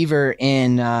firm believer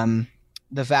in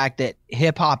the fact that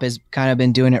hip hop has kind of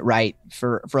been doing it right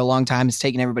for a long time. It's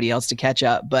taken everybody else to catch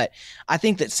up. But I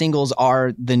think that singles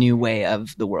are the new way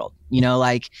of the world.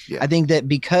 I think that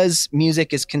because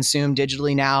music is consumed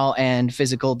digitally now and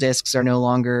physical discs are no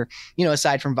longer,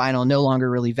 aside from vinyl, no longer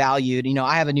really valued.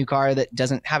 I have a new car that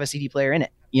doesn't have a CD player in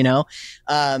it.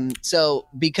 So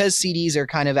because CDs are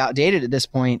kind of outdated at this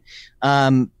point,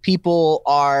 people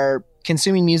are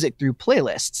consuming music through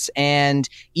playlists. And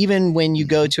even when you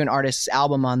go to an artist's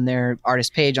album on their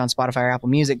artist page on Spotify or Apple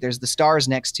Music, there's the stars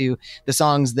next to the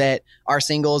songs that are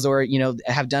singles or,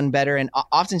 have done better. And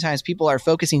oftentimes people are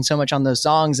focusing so much on those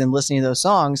songs and listening to those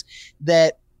songs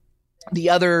that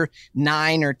the other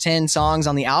 9 or 10 songs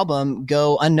on the album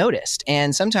go unnoticed.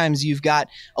 And sometimes you've got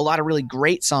a lot of really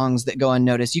great songs that go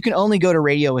unnoticed. You can only go to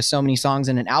radio with so many songs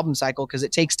in an album cycle because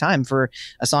it takes time for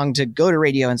a song to go to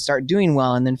radio and start doing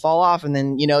well and then fall off. And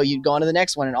then, you go on to the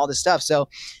next one and all this stuff. So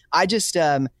I just,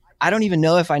 I don't even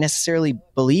know if I necessarily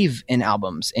believe in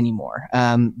albums anymore.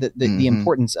 The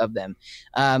importance of them.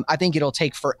 I think it'll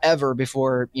take forever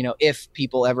before, if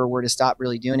people ever were to stop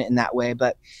really doing it in that way.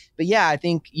 But yeah, I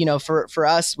think, for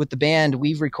us with the band,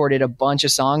 we've recorded a bunch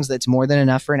of songs that's more than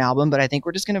enough for an album, but I think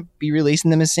we're just going to be releasing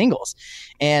them as singles.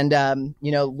 And,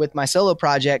 with my solo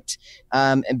project,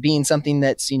 and being something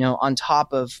that's, on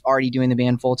top of already doing the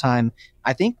band full time,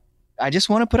 I think I just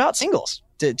want to put out singles.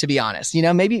 To be honest,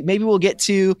 maybe we'll get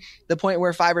to the point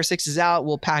where 5 or 6 is out.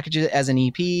 We'll package it as an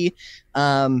EP.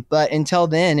 But until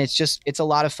then, it's a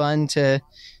lot of fun to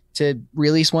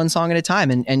release one song at a time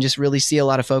and just really see a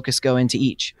lot of focus go into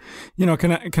each.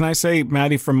 Can I say,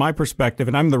 Maddie, from my perspective,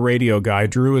 and I'm the radio guy,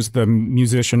 Drew is the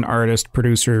musician, artist,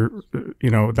 producer,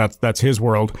 that's his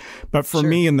world. But for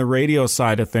me in the radio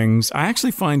side of things, I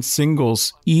actually find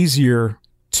singles easier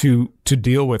to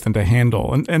deal with and to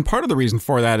handle. And part of the reason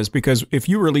for that is because if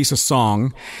you release a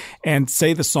song and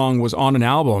say the song was on an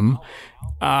album,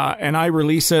 and I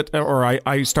release it or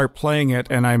I start playing it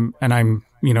and I'm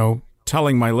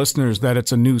telling my listeners that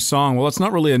it's a new song. Well, it's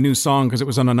not really a new song because it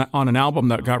was on an album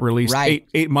that got released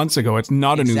eight months ago. It's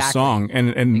not a new song.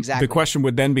 And the question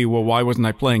would then be, well, why wasn't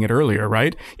I playing it earlier,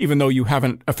 right? Even though you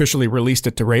haven't officially released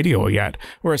it to radio yet.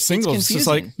 Whereas singles, it's just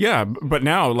like, but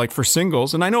now like for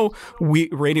singles, and I know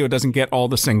radio doesn't get all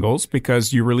the singles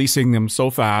because you're releasing them so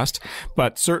fast,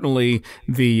 but certainly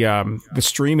the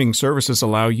streaming services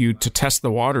allow you to test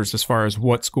the waters as far as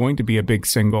what's going to be a big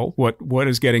single, what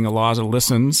is getting a lot of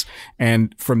listens.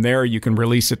 And from there, you can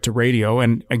release it to radio.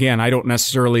 And again, I don't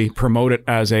necessarily promote it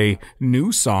as a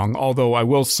new song, although I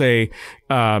will say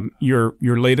your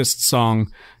latest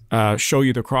song, Show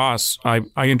You the Cross, I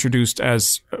introduced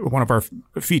as one of our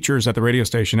features at the radio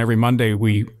station. Every Monday,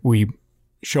 we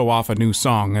show off a new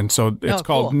song. And so it's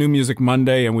called New Music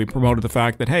Monday. And we promoted the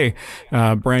fact that, hey,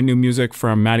 brand new music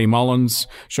from Maddie Mullins,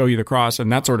 Show You the Cross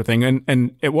and that sort of thing.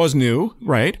 And it was new,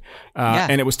 right?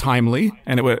 And it was timely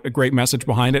and it was a great message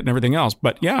behind it and everything else.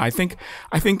 But yeah, I think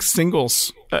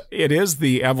singles, it is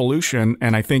the evolution.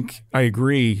 And I think I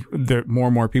agree that more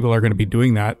and more people are going to be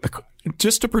doing that.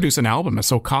 Just to produce an album is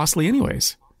so costly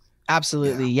anyways.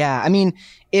 Absolutely. Yeah. I mean,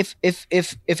 if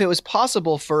it was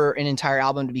possible for an entire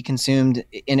album to be consumed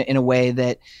in a way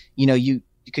that, you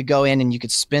could go in and you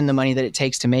could spend the money that it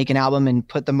takes to make an album and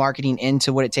put the marketing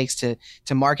into what it takes to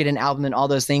market an album and all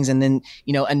those things. And then,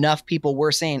 enough people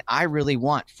were saying, I really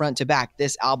want front to back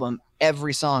this album,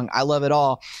 every song. I love it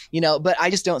all, but I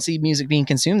just don't see music being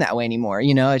consumed that way anymore.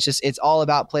 It's all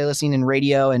about playlisting and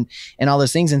radio and all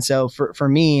those things. And so for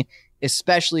me,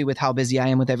 especially with how busy I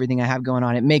am with everything I have going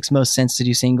on, it makes most sense to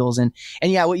do singles. And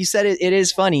yeah, what you said, it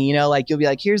is funny, like you'll be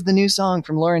like, here's the new song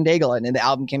from Lauren Daigle, and the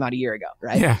album came out a year ago.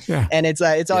 Right. Yeah. And it's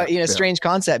all, strange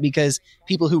concept, because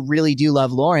people who really do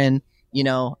love Lauren,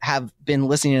 have been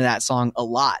listening to that song a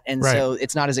lot. And so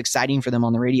it's not as exciting for them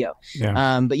on the radio.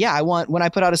 Yeah. But yeah, when I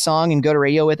put out a song and go to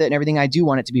radio with it and everything, I do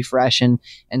want it to be fresh. And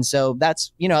so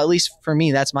that's, at least for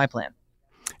me, that's my plan.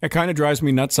 It kind of drives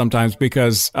me nuts sometimes,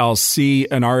 because I'll see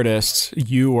an artist,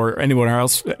 you or anyone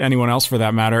else for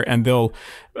that matter, and they'll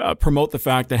promote the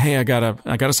fact that, hey, I got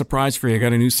a surprise for you. I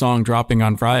got a new song dropping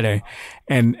on Friday,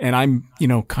 and I'm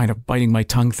kind of biting my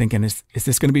tongue, thinking, is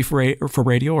this going to be for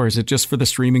radio, or is it just for the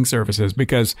streaming services?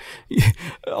 Because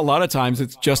a lot of times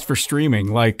it's just for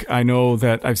streaming. Like, I know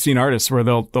that I've seen artists where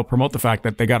they'll promote the fact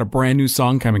that they got a brand new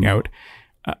song coming out,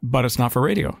 but it's not for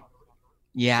radio.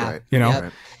 Yeah. Right.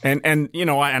 Yep. And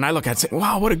I look at it and say,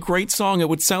 wow, what a great song. It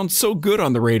would sound so good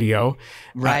on the radio.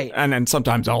 Right. And then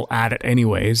sometimes I'll add it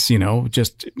anyways,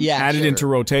 just add it into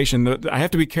rotation. I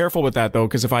have to be careful with that though,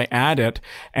 because if I add it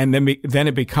and then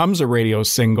it becomes a radio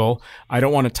single, I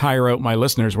don't want to tire out my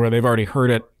listeners where they've already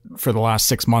heard it for the last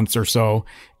 6 months or so.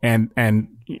 And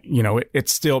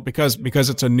it's still, because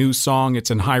it's a new song,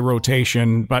 it's in high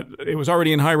rotation, but it was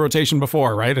already in high rotation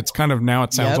before, right? It's kind of, now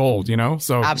it sounds old,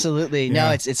 so. Absolutely. Yeah.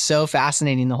 No, it's so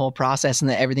fascinating, the whole process and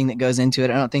everything that goes into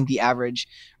it. I don't think the average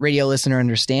radio listener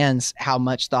understands how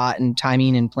much thought and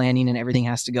timing and planning and everything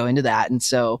has to go into that. And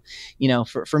so,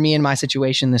 for me in my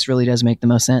situation, this really does make the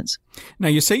most sense. Now,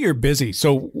 you say you're busy.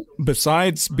 So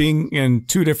besides being in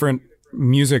two different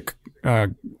music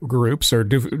groups or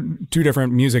two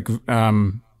different music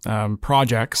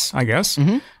projects, I guess.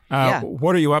 Mm-hmm.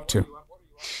 What are you up to?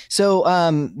 So,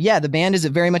 the band is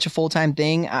very much a full-time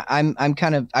thing.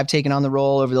 I've taken on the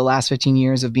role over the last 15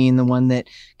 years of being the one that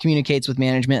communicates with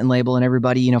management and label and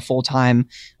everybody, full-time.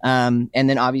 And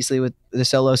then obviously with the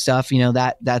solo stuff,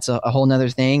 that's a whole nother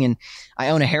thing. And I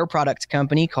own a hair product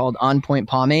company called On Point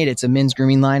Pomade. It's a men's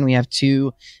grooming line. We have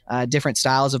two different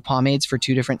styles of pomades for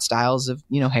two different styles of,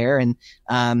 hair. And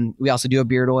we also do a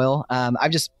beard oil.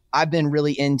 I've been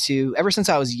really into, ever since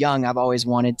I was young, I've always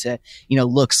wanted to,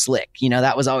 look slick.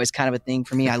 That was always kind of a thing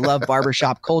for me. I love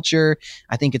barbershop culture.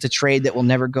 I think it's a trade that will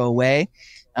never go away.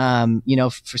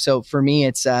 So for me,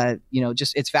 it's,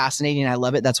 it's fascinating. I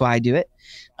love it. That's why I do it.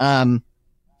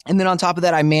 And then on top of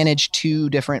that, I manage two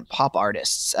different pop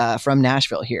artists from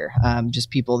Nashville here.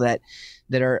 Just people that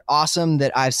are awesome,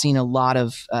 that I've seen a lot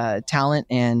of talent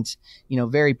and,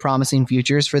 very promising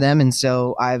futures for them. And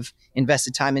so I've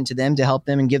invested time into them to help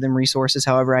them and give them resources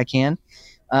however I can.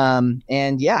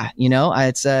 It's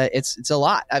a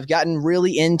lot. I've gotten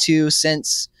really into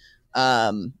since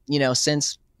the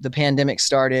pandemic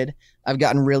started. I've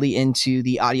gotten really into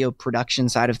the audio production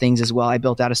side of things as well. I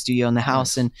built out a studio in the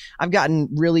house, and I've gotten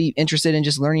really interested in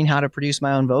just learning how to produce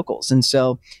my own vocals. And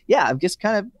so, I've just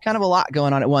kind of a lot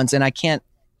going on at once. And I can't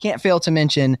fail to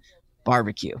mention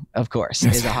barbecue, of course,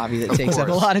 is a hobby that takes up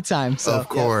a lot of time. So, of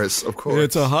course.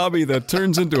 It's a hobby that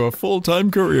turns into a full-time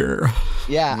career.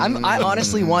 Yeah. I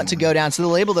honestly want to go down. So the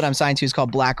label that I'm signed to is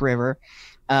called Black River.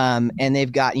 And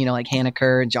they've got, like Hannah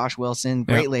Kerr and Josh Wilson,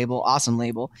 great label, awesome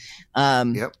label.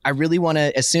 I really want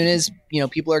to, as soon as,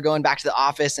 people are going back to the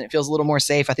office and it feels a little more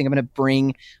safe, I think I'm going to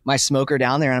bring my smoker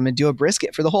down there and I'm going to do a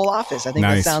brisket for the whole office. I think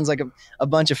that sounds like a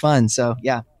bunch of fun. So,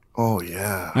 yeah. Oh,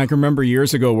 yeah. I can remember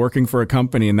years ago working for a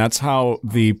company, and that's how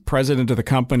the president of the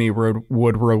company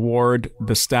would reward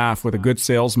the staff with a good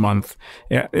sales month.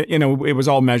 It was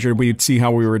all measured. We'd see how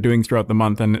we were doing throughout the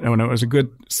month. And when it was a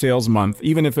good sales month,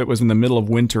 even if it was in the middle of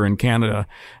winter in Canada,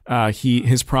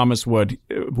 his promise would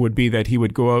be that he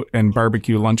would go out and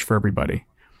barbecue lunch for everybody.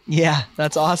 Yeah,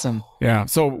 that's awesome. Yeah.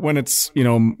 So when it's,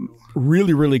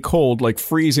 really, really cold, like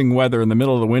freezing weather in the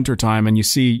middle of the winter time, and you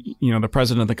see, the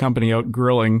president of the company out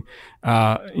grilling,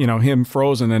 him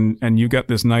frozen, and you got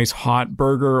this nice hot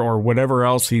burger or whatever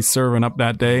else he's serving up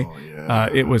that day. Oh, yeah.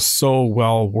 It was so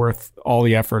well worth all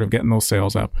the effort of getting those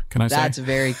sales up. Can I say? That's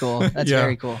very cool. That's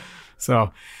very cool.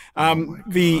 So,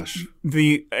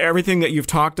 The everything that you've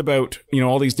talked about,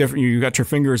 all these different, you got your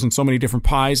fingers in so many different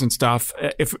pies and stuff.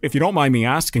 If you don't mind me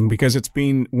asking, because it's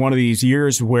been one of these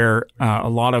years where a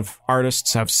lot of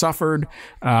artists have suffered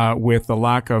with the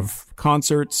lack of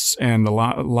concerts and the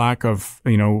lack of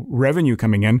revenue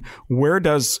coming in. Where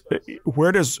does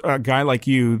a guy like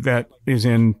you that is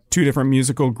in two different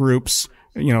musical groups,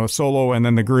 solo and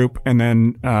then the group, and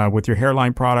then with your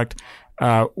hairline product,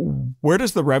 where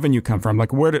does the revenue come from?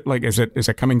 Is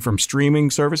it coming from streaming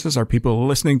services? Are people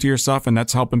listening to your stuff and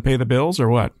that's helping pay the bills, or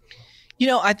what?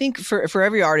 I think for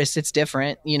every artist, it's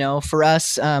different. For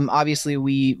us, obviously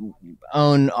we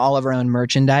own all of our own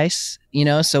merchandise,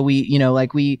 so we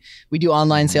do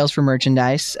online sales for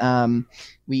merchandise.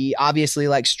 We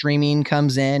obviously streaming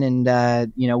comes in,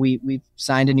 and, we've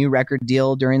signed a new record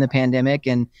deal during the pandemic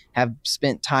and have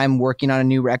spent time working on a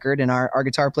new record. And our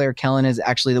guitar player, Kellen, is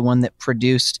actually the one that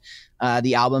produced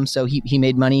the album. So he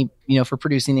made money, for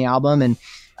producing the album. And,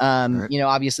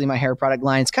 obviously my hair product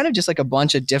line, it's kind of just like a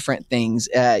bunch of different things,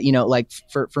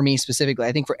 for me specifically.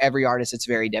 I think for every artist, it's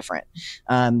very different.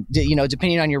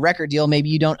 Depending on your record deal, maybe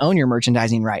you don't own your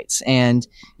merchandising rights. And,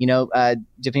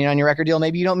 depending on your record deal,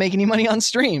 maybe you don't make any money on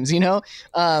streams, so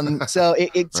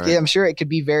it's, right. I'm sure it could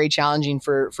be very challenging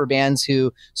for bands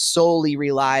who solely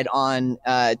relied on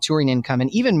touring income,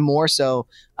 and even more so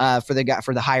for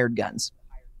the hired guns.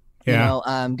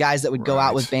 Yeah. Guys that would go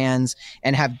out with bands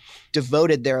and have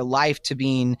devoted their life to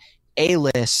being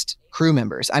A-list crew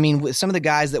members. I mean, with some of the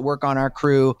guys that work on our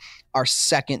crew are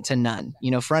second to none,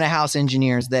 front of house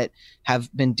engineers that have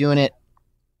been doing it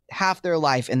half their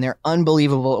life, and they're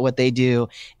unbelievable at what they do.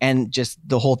 And just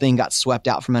the whole thing got swept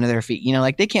out from under their feet.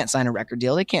 They can't sign a record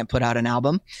deal. They can't put out an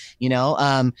album,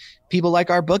 people like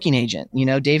our booking agent,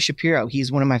 Dave Shapiro,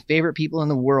 he's one of my favorite people in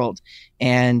the world,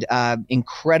 and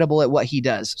incredible at what he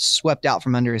does, swept out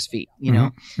from under his feet,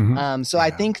 So I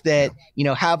think that,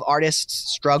 have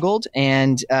artists struggled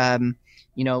and,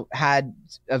 had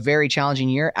a very challenging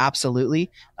year?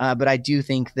 Absolutely. But I do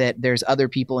think that there's other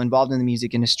people involved in the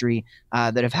music industry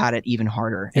that have had it even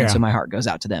harder. And so my heart goes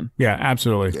out to them. Yeah,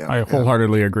 absolutely. Yeah, I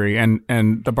wholeheartedly agree. And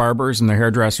the barbers and the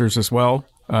hairdressers as well.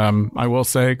 I will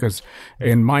say, because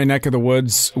in my neck of the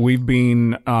woods, we've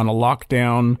been on a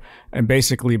lockdown, and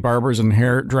basically barbers and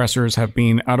hairdressers have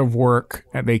been out of work.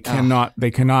 They cannot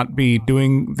be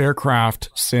doing their craft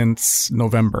since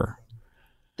November.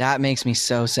 That makes me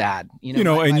so sad.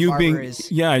 And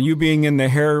you being in the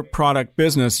hair product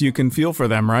business, you can feel for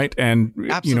them, right? And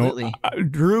absolutely.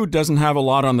 Drew doesn't have a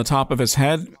lot on the top of his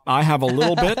head. I have a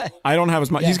little bit. I don't have as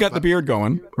much. He's got the beard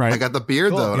going, right? I got the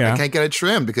beard though. Yeah. I can't get it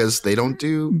trimmed because they don't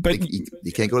do. But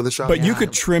you can't go to the shop. But you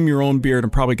could trim your own beard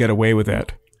and probably get away with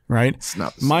it, right? It's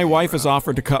not the my same, wife has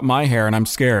offered to cut my hair, and I'm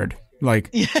scared.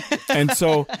 And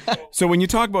so when you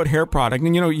talk about hair product,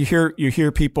 and you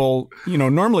hear people,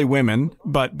 normally women,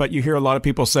 but you hear a lot of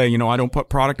people say, I don't put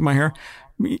product in my hair.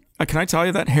 Can I tell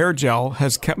you that hair gel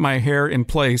has kept my hair in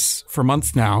place for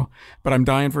months now, but I'm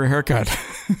dying for a haircut.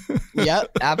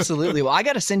 Yep, absolutely. Well, I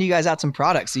got to send you guys out some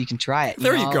products so you can try it.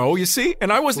 There you go. You see?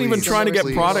 And I wasn't even trying to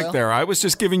get product there. I was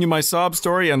just giving you my sob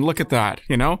story, and look at that,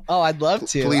 Oh, I'd love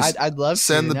to. Please I'd love to.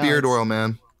 Send the beard oil,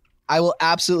 man. I will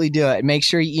absolutely do it. Make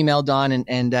sure you email Don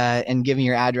and give me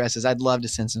your addresses. I'd love to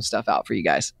send some stuff out for you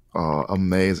guys. Oh,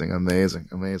 amazing.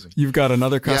 You've got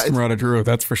another customer out of Drew,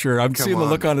 that's for sure. I'm seeing the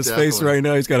look on his face right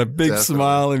now. He's got a big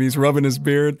smile, and he's rubbing his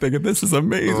beard thinking, this is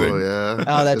amazing. Oh, yeah.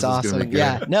 Oh, that's awesome.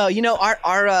 Yeah. No,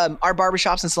 our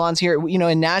barbershops and salons here,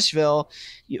 in Nashville,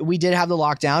 we did have the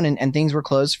lockdown and things were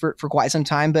closed for quite some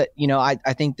time. But,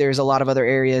 I think there's a lot of other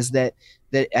areas that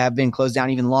have been closed down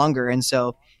even longer. And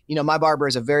so, my barber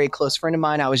is a very close friend of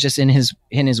mine. I was just in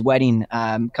his wedding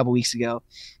a couple weeks ago,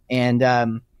 and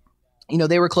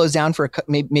they were closed down for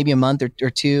maybe a month or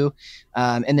two,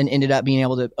 and then ended up being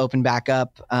able to open back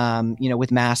up,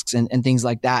 with masks and things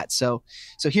like that. So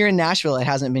here in Nashville, it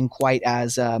hasn't been quite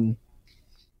as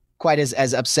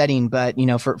upsetting, but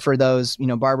for those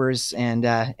barbers and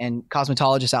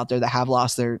cosmetologists out there that have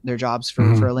lost their jobs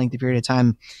for a lengthy period of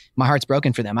time, my heart's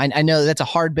broken for them. I know that's a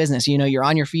hard business. You're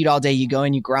on your feet all day. You go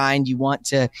and you grind. You want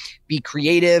to be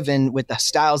creative and with the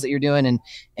styles that you're doing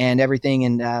and everything,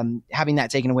 and having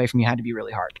that taken away from you had to be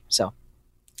really hard. So.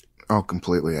 Oh,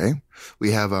 completely.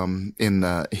 We have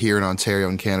here in Ontario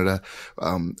in Canada,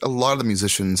 a lot of the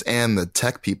musicians and the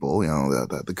tech people,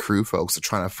 the crew folks are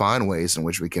trying to find ways in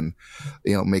which we can,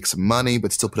 make some money,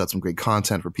 but still put out some great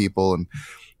content for people.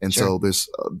 And sure. So there's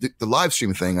the live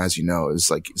stream thing, as you know,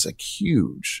 is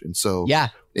huge. And so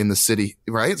in the city,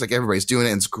 right? It's like everybody's doing it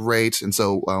and it's great. And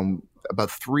so,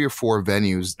 about 3 or 4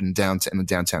 venues in the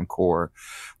downtown core,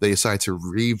 they decided to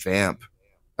revamp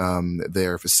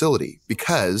their facility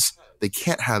because they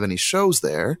can't have any shows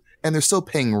there, and they're still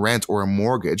paying rent or a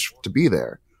mortgage to be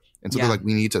there. And so they're like,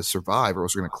 we need to survive or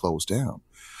else we're going to close down.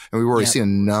 And we've already seen a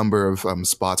number of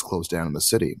spots close down in the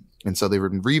city. And so they've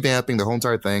been revamping the whole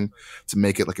entire thing to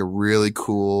make it like a really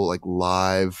cool, like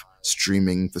live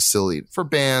streaming facility for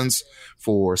bands,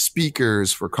 for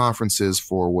speakers, for conferences,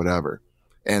 for whatever.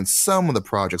 And some of the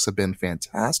projects have been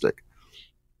fantastic.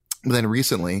 But then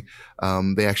recently,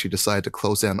 they actually decided to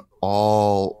close down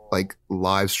all like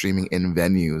live streaming in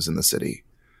venues in the city.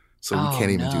 So we can't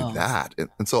even do that.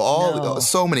 And so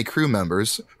so many crew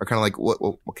members are kind of like,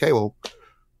 well,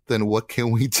 then what can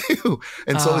we do?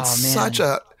 And so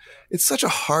it's such a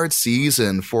hard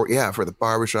season for the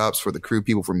barbershops, for the crew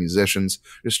people, for musicians,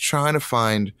 just trying to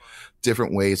find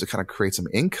different ways to kind of create some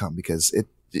income because it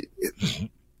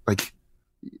like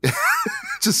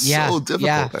just so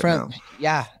difficult right now.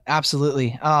 Yeah,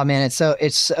 absolutely. Oh man, it's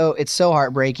so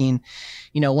heartbreaking.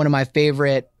 You know, one of my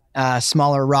favorite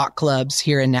smaller rock clubs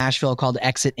here in Nashville called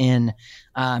Exit In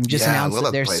just announced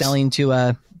that they're selling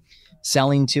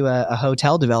to a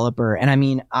hotel developer. And I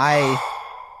mean,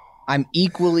 I'm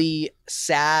equally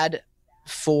sad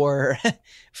for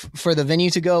the venue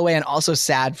to go away and also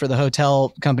sad for the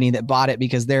hotel company that bought it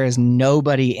because there is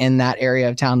nobody in that area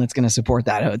of town that's going to support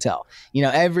that hotel. You know,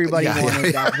 everybody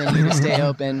wanted that venue to stay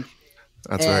open.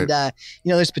 That's right. You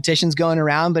know, there's petitions going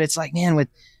around, but it's like, man,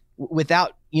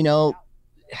 without, you know,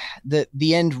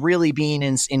 the end really being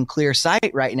in clear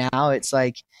sight right now, it's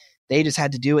like they just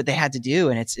had to do what they had to do.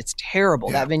 And it's terrible.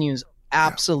 That venue is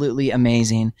absolutely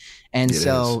amazing. And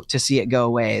so to see it go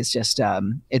away is just,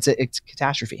 it's a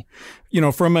catastrophe. You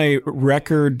know, from a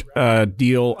record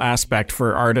deal aspect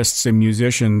for artists and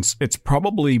musicians, it's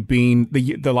probably been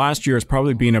the last year has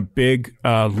probably been a big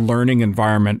learning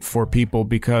environment for people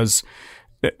because,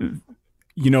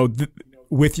 you know,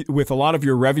 with a lot of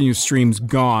your revenue streams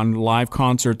gone, live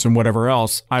concerts and whatever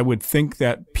else, I would think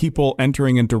that people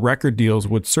entering into record deals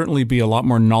would certainly be a lot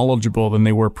more knowledgeable than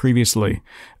they were previously.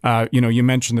 You know, you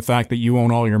mentioned the fact that you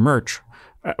own all your merch,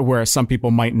 whereas some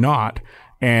people might not.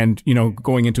 And, you know,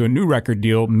 going into a new record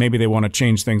deal, maybe they want to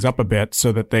change things up a bit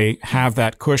so that they have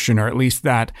that cushion or at least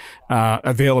that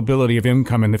availability of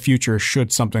income in the future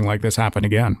should something like this happen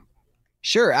again.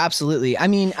 Sure, absolutely. I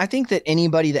mean, I think that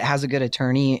anybody that has a good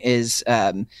attorney is,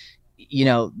 you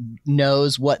know,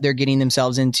 knows what they're getting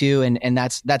themselves into, and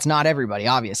that's not everybody,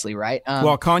 obviously, right?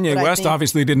 Well, Kanye West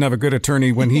obviously didn't have a good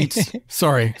attorney when he.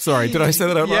 Sorry, did I say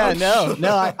that out loud? Yeah,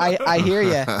 no, I hear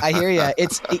you. I hear you.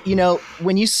 It's you know,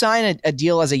 when you sign a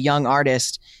deal as a young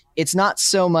artist, it's not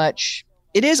so much.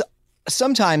 It is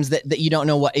sometimes that you don't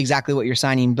know exactly what you're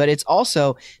signing, but it's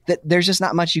also that there's just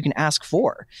not much you can ask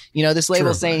for. You know, this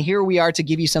label saying, here we are to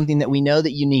give you something that we know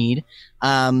that you need,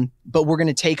 but we're going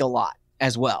to take a lot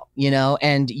as well, you know,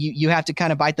 and you have to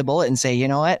kind of bite the bullet and say, you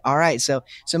know what? All right. So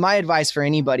my advice for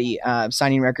anybody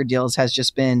signing record deals has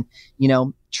just been, you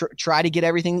know, try to get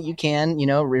everything that you can, you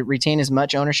know, retain as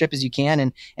much ownership as you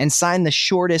can and sign the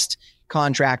shortest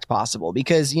contract possible.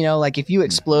 Because, you know, like if you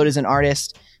explode as an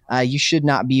artist, you should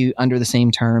not be under the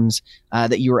same terms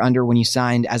that you were under when you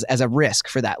signed as a risk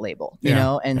for that label, you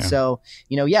know? And so,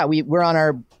 you know, we're on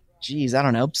our, I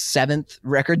don't know, 7th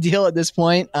record deal at this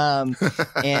point. And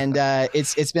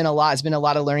it's been a lot. It's been a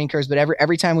lot of learning curves, but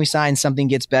every time we sign, something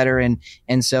gets better.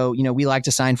 And so, you know, we like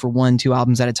to sign for 1-2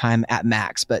 albums at a time at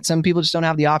max, but some people just don't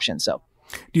have the option. So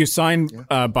do you sign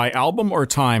by album or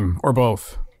time or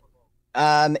both?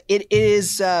 It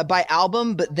is by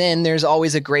album, but then there's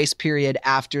always a grace period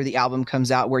after the album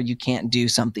comes out where you can't do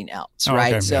something else,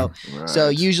 right? Okay, so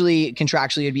usually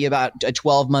contractually it'd be about a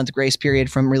 12-month grace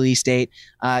period from release date.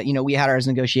 You know, we had ours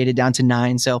negotiated down to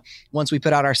 9. So once we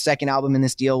put out our second album in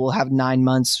this deal, we'll have 9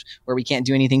 months where we can't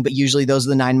do anything. But usually those are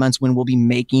the 9 months when we'll be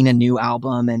making a new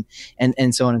album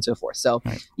and so on and so forth. So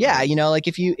yeah, you know, like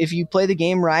if you play the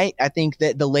game right, I think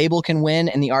that the label can win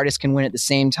and the artist can win at the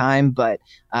same time. But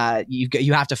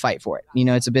you have to fight for it. You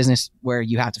know, it's a business where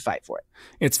you have to fight for it.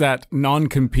 It's that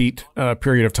non-compete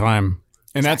period of time.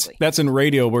 And exactly. That's in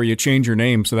radio where you change your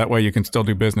name so that way you can still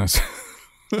do business.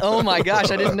 Oh my gosh,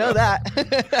 I didn't know that.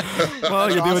 Well,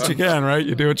 you do what you can, right?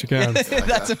 You do what you can.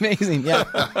 That's amazing. Yeah.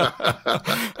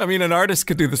 I mean, an artist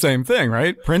could do the same thing,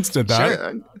 right? Prince did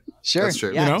that. Sure. That's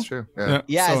true. Yeah. You know? That's true.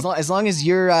 Yeah. So, as long as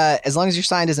you're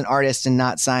signed as an artist and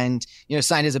not signed, you know,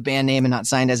 signed as a band name and not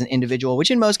signed as an individual,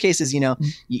 which in most cases, you know,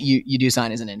 you do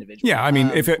sign as an individual. Yeah. I mean,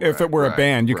 if it were a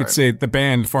band, you could say the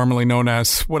band formerly known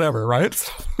as whatever,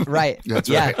 right? Right. That's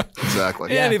right.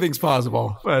 Exactly. Yeah. Anything's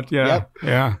possible. But yeah. Yep.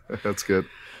 Yeah. That's good.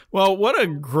 Well, what a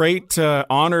great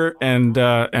honor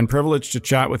and privilege to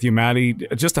chat with you, Maddie.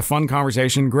 Just a fun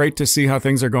conversation. Great to see how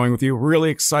things are going with you. Really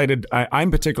excited.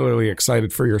 I'm particularly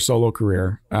excited for your solo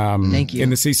career. Thank you. In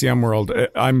the CCM world.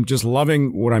 I'm just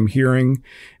loving what I'm hearing.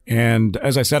 And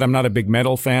as I said, I'm not a big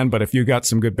metal fan, but if you got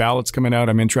some good ballads coming out,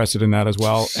 I'm interested in that as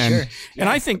well. And Sure. and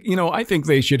I think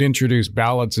they should introduce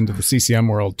ballads into the CCM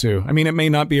world too. I mean, it may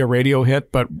not be a radio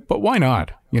hit, but why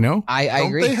not? I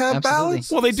agree. They have Absolutely.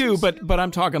 ballads? Well, they do, but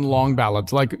I'm talking long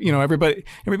ballads. Like,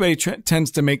 everybody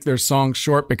tends to make their songs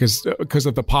short because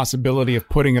of the possibility of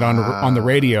putting it on the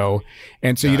radio,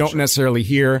 and so you don't necessarily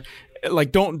hear.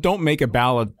 Like, don't make a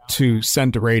ballad to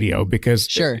send to radio because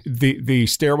Sure. the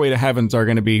Stairway to Heavens are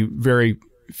going to be very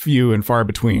few and far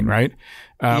between, right?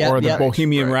 Or the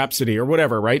Bohemian Rhapsody or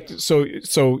whatever, right? So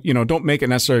don't make it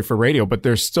necessary for radio, but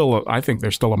I think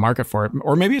there's still a market for it.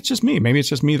 Or maybe it's just me. Maybe it's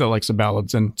just me that likes the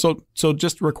ballads, and so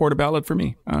just record a ballad for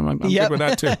me. I'm good with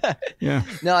that too. Yeah.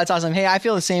 No, that's awesome. Hey, I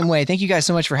feel the same way. Thank you guys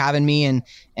so much for having me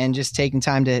and just taking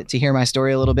time to hear my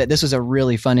story a little bit. This was a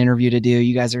really fun interview to do.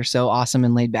 You guys are so awesome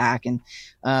and laid back. And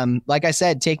like I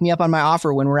said, take me up on my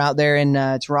offer when we're out there in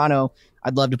Toronto.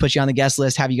 I'd love to put you on the guest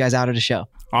list, have you guys out at a show.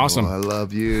 Awesome. Oh, I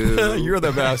love you. You're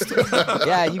the best.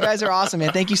 Yeah, you guys are awesome,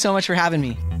 man. Thank you so much for having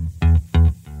me.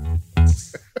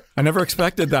 I never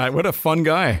expected that. What a fun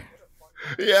guy.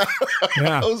 Yeah.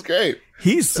 That was great.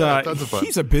 He's tons of fun.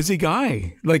 he's a busy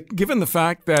guy. Like, given the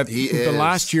fact that He the is.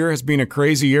 last year has been a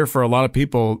crazy year for a lot of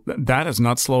people, that has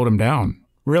not slowed him down.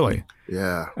 Really.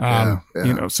 Yeah.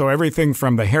 So everything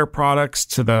from the hair products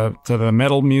to the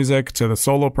metal music to the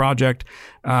solo project,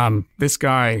 this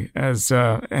guy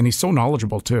and he's so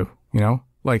knowledgeable too,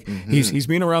 like he's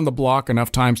been around the block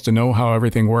enough times to know how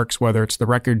everything works, whether it's the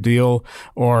record deal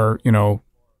or,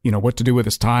 what to do with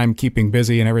his time, keeping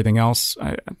busy and everything else.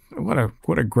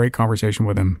 What a great conversation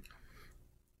with him.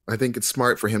 I think it's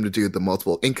smart for him to do the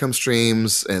multiple income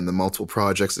streams and the multiple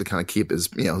projects to kind of keep his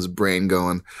brain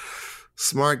going.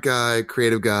 Smart guy,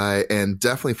 creative guy, and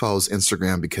definitely follows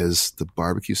Instagram because the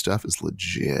barbecue stuff is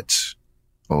legit.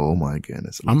 Oh my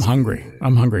goodness. I'm hungry.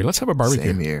 Let's have a barbecue.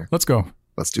 Same here. Let's go.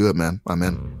 Let's do it, man. I'm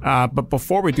in. But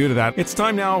before we do that, it's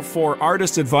time now for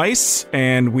artist advice,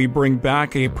 and we bring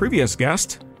back a previous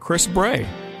guest, Chris Bray.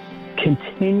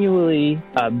 Continually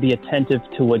be attentive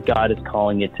to what God is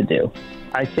calling you to do.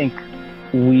 I think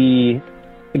we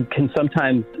can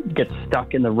sometimes get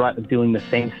stuck in the rut of doing the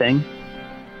same thing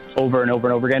over and over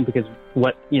and over again because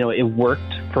it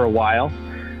worked for a while,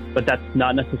 but that's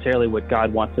not necessarily what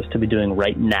God wants us to be doing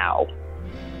right now.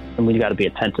 And we got to be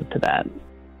attentive to that.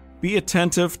 Be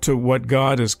attentive to what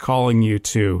God is calling you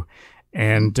to.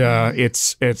 And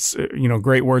it's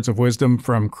great words of wisdom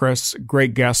from Chris.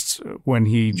 Great guests when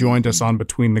he joined us on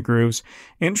Between the Grooves.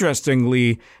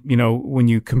 Interestingly, when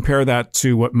you compare that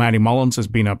to what Matty Mullins has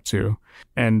been up to,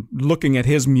 and looking at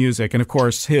his music, and of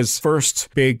course his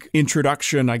first big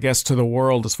introduction, I guess, to the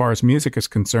world as far as music is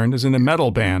concerned, is in a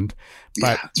metal band.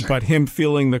 But him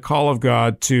feeling the call of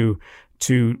God to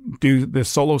do the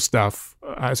solo stuff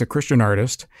as a Christian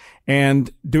artist,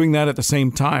 and doing that at the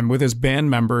same time with his band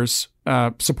members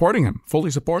supporting him,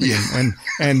 fully supporting him,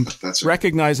 and That's right.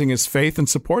 recognizing his faith and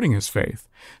supporting his faith.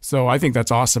 So I think that's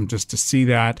awesome just to see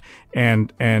that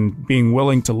and being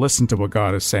willing to listen to what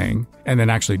God is saying and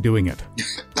then actually doing it.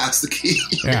 That's the key.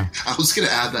 Yeah. I was going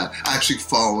to add that. Actually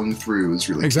following through is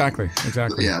really key. Exactly.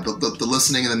 Yeah, the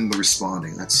listening and then the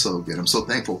responding. That's so good. I'm so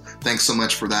thankful. Thanks so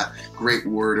much for that great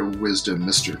word of wisdom,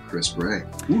 Mr. Chris Bray.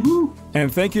 Woohoo!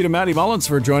 And thank you to Matty Mullins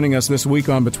for joining us this week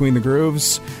on Between the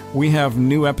Grooves. We have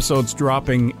new episodes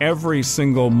dropping every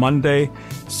single Monday,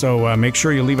 so make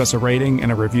sure you leave us a rating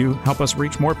and a review. Help us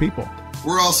reach more people.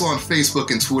 We're also on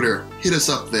Facebook and Twitter. Hit us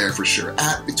up there for sure,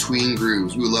 at Between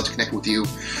Grooves. We would love to connect with you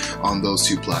on those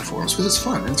two platforms because it's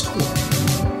fun and it's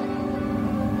cool.